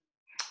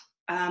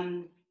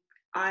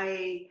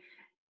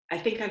 I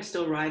think I'm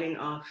still riding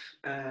off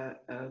a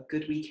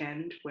good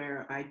weekend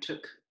where I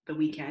took the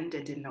weekend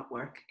and did not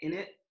work in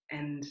it,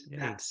 and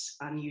that's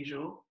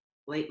unusual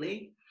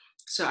lately.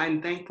 So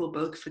I'm thankful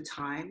both for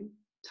time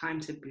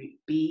to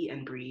be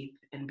and breathe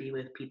and be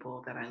with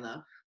people that I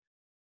love,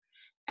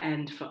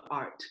 and for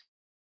art,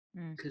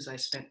 because I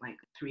spent like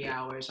 3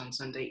 hours on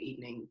Sunday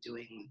evening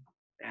doing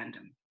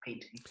random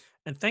painting.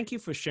 And thank you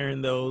for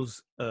sharing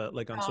those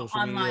on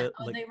social media.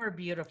 They were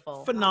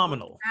beautiful.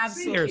 Phenomenal.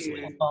 Absolutely Seriously.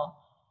 beautiful.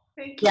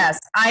 Thank you. Yes,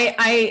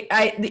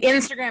 I the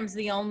Instagram's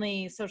the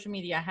only social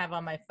media I have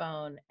on my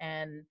phone,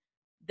 and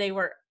they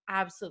were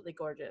absolutely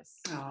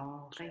gorgeous.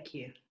 Oh, thank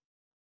you.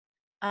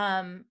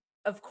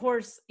 Of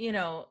course,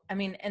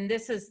 and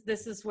this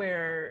is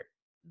where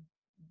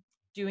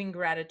doing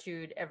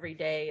gratitude every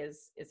day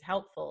is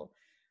helpful.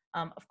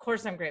 Of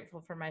course, I'm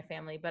grateful for my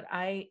family, but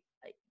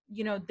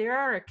there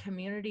are a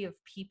community of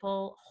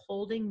people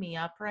holding me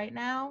up right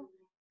now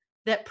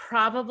that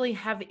probably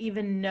have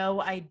even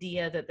no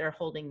idea that they're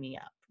holding me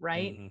up,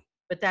 right? Mm-hmm.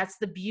 But that's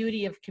the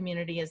beauty of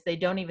community, is they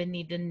don't even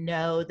need to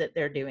know that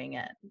they're doing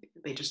it.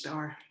 They just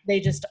are.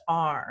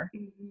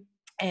 Mm-hmm.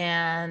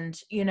 And,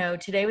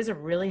 today was a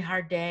really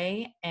hard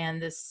day,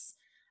 and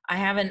I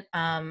haven't,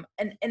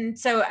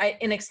 so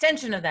in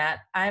extension of that,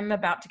 I'm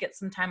about to get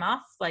some time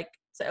off, like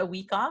a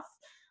week off,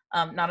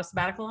 not a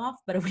sabbatical off,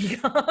 but a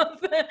week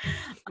off.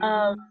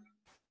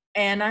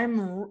 And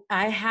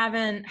I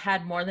haven't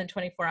had more than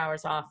 24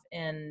 hours off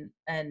in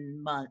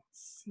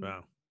months.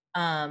 Wow.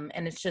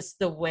 And it's just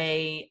the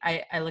way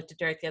I looked at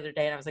Derek the other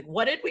day and I was like,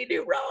 what did we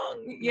do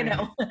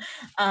wrong?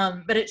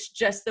 But it's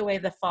just the way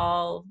the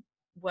fall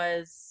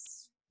was,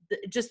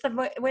 just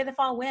the way the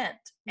fall went.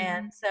 Mm-hmm.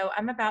 And so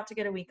I'm about to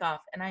get a week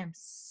off, and I am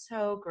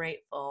so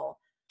grateful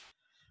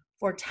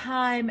for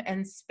time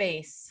and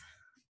space.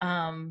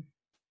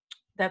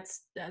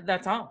 That's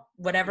all,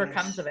 whatever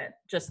comes of it,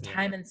 just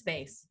time and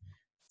space.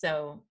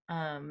 So,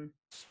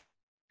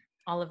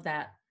 all of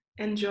that.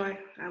 Enjoy.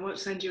 I won't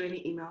send you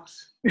any emails.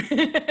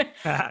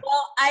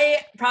 Well,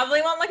 I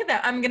probably won't look at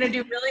that. I'm going to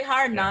do really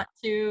hard not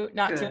to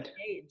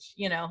engage,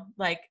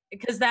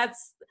 because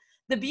that's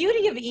the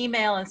beauty of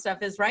email and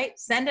stuff is, right?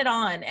 Send it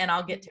on and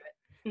I'll get to it.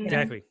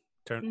 Exactly.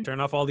 Turn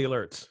off all the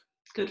alerts.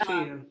 Good for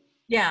you.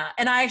 Yeah.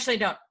 And I actually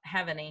don't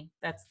have any.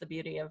 That's the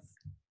beauty of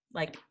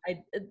that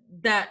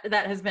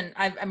has been,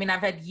 I've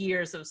had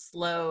years of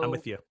slow. I'm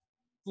with you.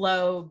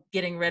 Slow,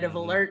 getting rid of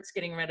alerts,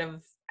 getting rid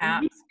of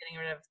apps, getting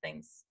rid of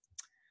things.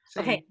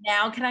 Same. Okay.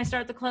 Now can I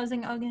start the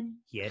closing, Ogun?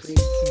 Yes.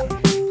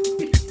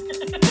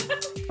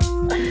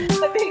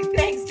 A big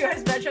thanks to our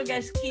special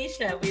guest,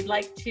 Keisha. We'd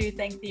like to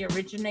thank the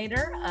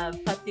originator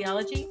of Pub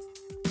Theology,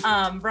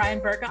 Brian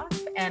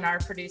Berghoff, and our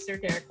producer,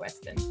 Derek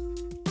Weston.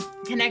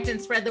 Connect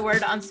and spread the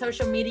word on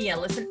social media.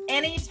 Listen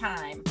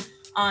anytime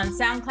on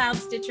SoundCloud,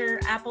 Stitcher,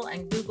 Apple,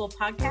 and Google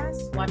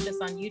Podcasts. Watch us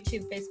on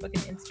YouTube, Facebook,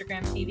 and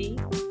Instagram TV.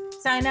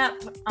 Sign up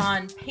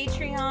on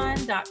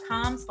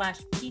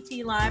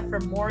patreon.com/PT Live for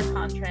more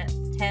content.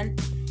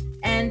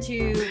 And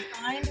to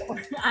find,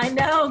 I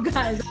know,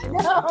 guys, I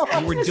know.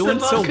 You were doing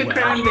so well.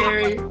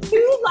 Cranberry.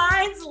 2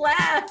 lines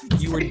left.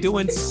 You were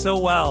doing so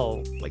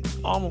well.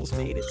 Almost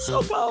made it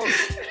so close.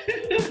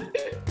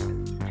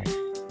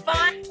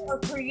 Find or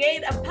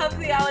create a Pub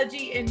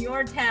Theology in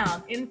your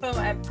town.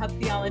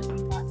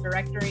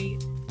 info@pubtheology.directory.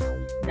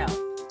 No,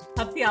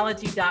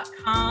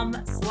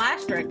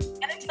 pubtheology.com/directory.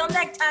 And until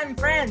next time,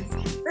 friends,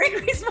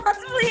 drink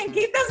responsibly and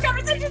keep those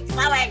conversations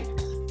flowing.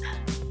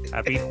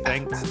 Happy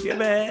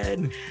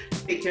Thanksgiving.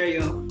 Take care,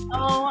 y'all.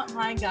 Oh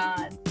my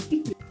God.